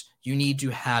coffers. You need to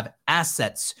have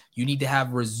assets. You need to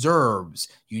have reserves.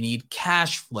 You need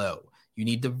cash flow. You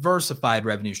need diversified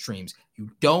revenue streams.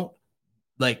 You don't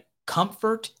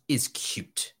Comfort is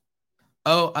cute.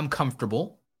 Oh, I'm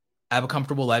comfortable. I have a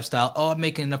comfortable lifestyle. Oh, I'm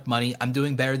making enough money. I'm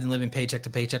doing better than living paycheck to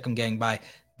paycheck. I'm getting by.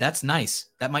 That's nice.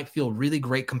 That might feel really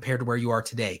great compared to where you are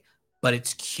today, but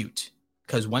it's cute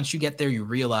because once you get there, you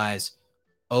realize,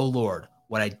 oh Lord,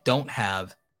 what I don't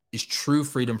have is true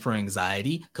freedom from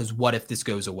anxiety, because what if this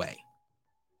goes away?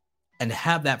 And to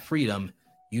have that freedom,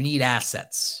 you need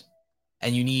assets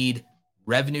and you need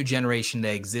revenue generation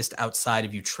that exists outside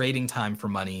of you trading time for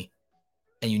money.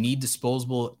 And you need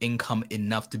disposable income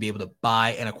enough to be able to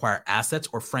buy and acquire assets,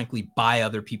 or frankly, buy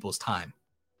other people's time.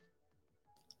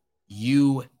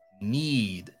 You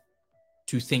need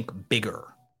to think bigger,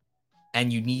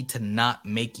 and you need to not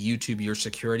make YouTube your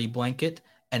security blanket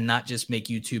and not just make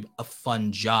YouTube a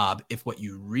fun job. If what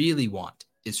you really want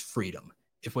is freedom,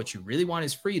 if what you really want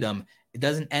is freedom, it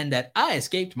doesn't end at, I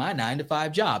escaped my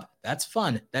 9-to-5 job. That's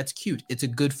fun. That's cute. It's a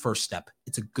good first step.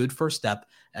 It's a good first step.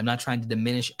 I'm not trying to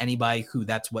diminish anybody who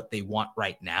that's what they want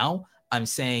right now. I'm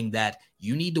saying that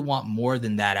you need to want more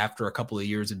than that after a couple of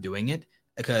years of doing it,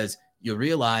 because you'll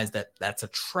realize that that's a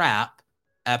trap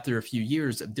after a few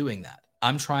years of doing that.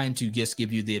 I'm trying to just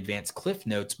give you the advanced cliff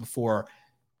notes before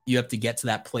you have to get to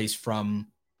that place from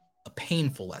a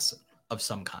painful lesson of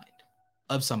some kind,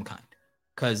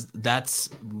 because that's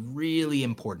really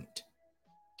important.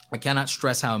 I cannot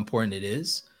stress how important it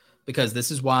is, because this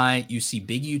is why you see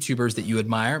big YouTubers that you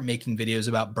admire making videos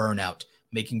about burnout,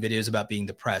 making videos about being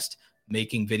depressed,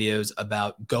 making videos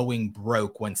about going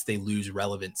broke once they lose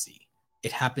relevancy.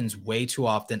 It happens way too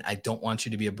often. I don't want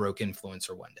you to be a broke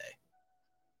influencer one day.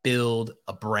 Build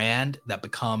a brand that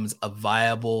becomes a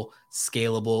viable,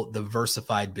 scalable,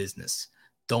 diversified business.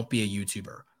 Don't be a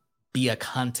YouTuber. Be a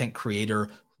content creator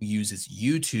who uses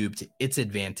YouTube to its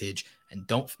advantage, and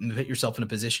don't put yourself in a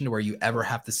position to where you ever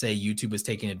have to say YouTube is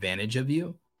taking advantage of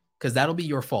you, because that'll be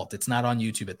your fault. It's not on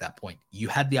YouTube at that point. You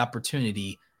had the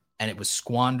opportunity and it was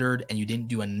squandered and you didn't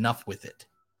do enough with it.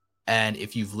 And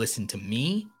if you've listened to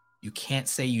me, you can't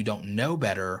say you don't know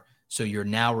better. So you're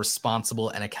now responsible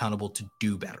and accountable to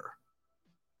do better.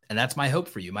 And that's my hope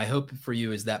for you. My hope for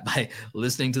you is that by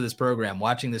listening to this program,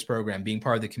 watching this program, being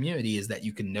part of the community, is that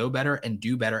you can know better and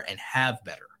do better and have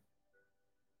better.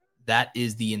 That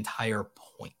is the entire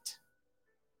point.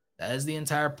 That is the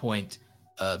entire point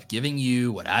of giving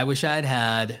you what I wish I had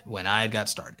had when I got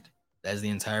started. That is the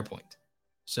entire point.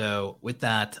 So with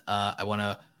that, I want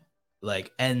to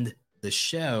end the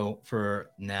show for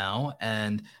now.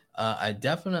 And I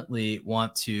definitely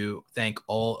want to thank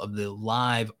all of the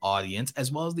live audience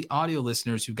as well as the audio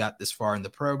listeners who got this far in the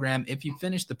program. If you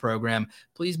finished the program,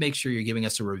 please make sure you're giving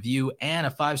us a review and a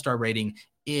 5-star rating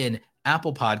in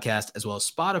Apple Podcast as well as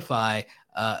Spotify.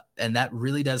 And that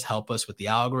really does help us with the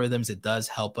algorithms. It does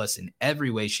help us in every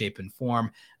way, shape, and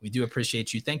form. We do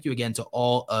appreciate you. Thank you again to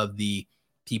all of the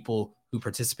people who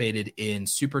participated in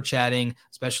super chatting,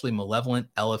 especially Malevolent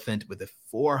Elephant with a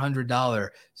 $400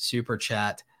 super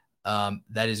chat.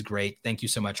 That is great. Thank you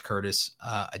so much, Curtis.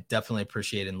 I definitely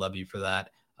appreciate and love you for that.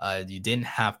 You didn't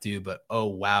have to, but oh,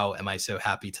 wow. Am I so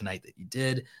happy tonight that you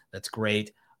did. That's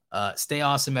great. Stay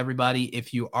awesome, everybody.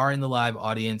 If you are in the live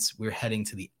audience, we're heading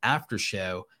to the after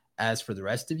show. As for the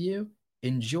rest of you,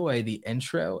 enjoy the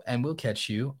intro and we'll catch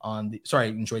you on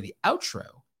enjoy the outro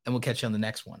and we'll catch you on the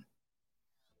next one.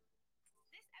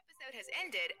 Has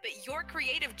ended, but your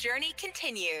creative journey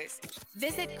continues.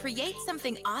 Visit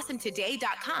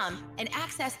createsomethingawesometoday.com and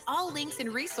access all links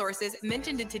and resources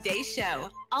mentioned in today's show,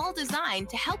 all designed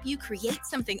to help you create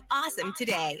something awesome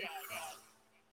today.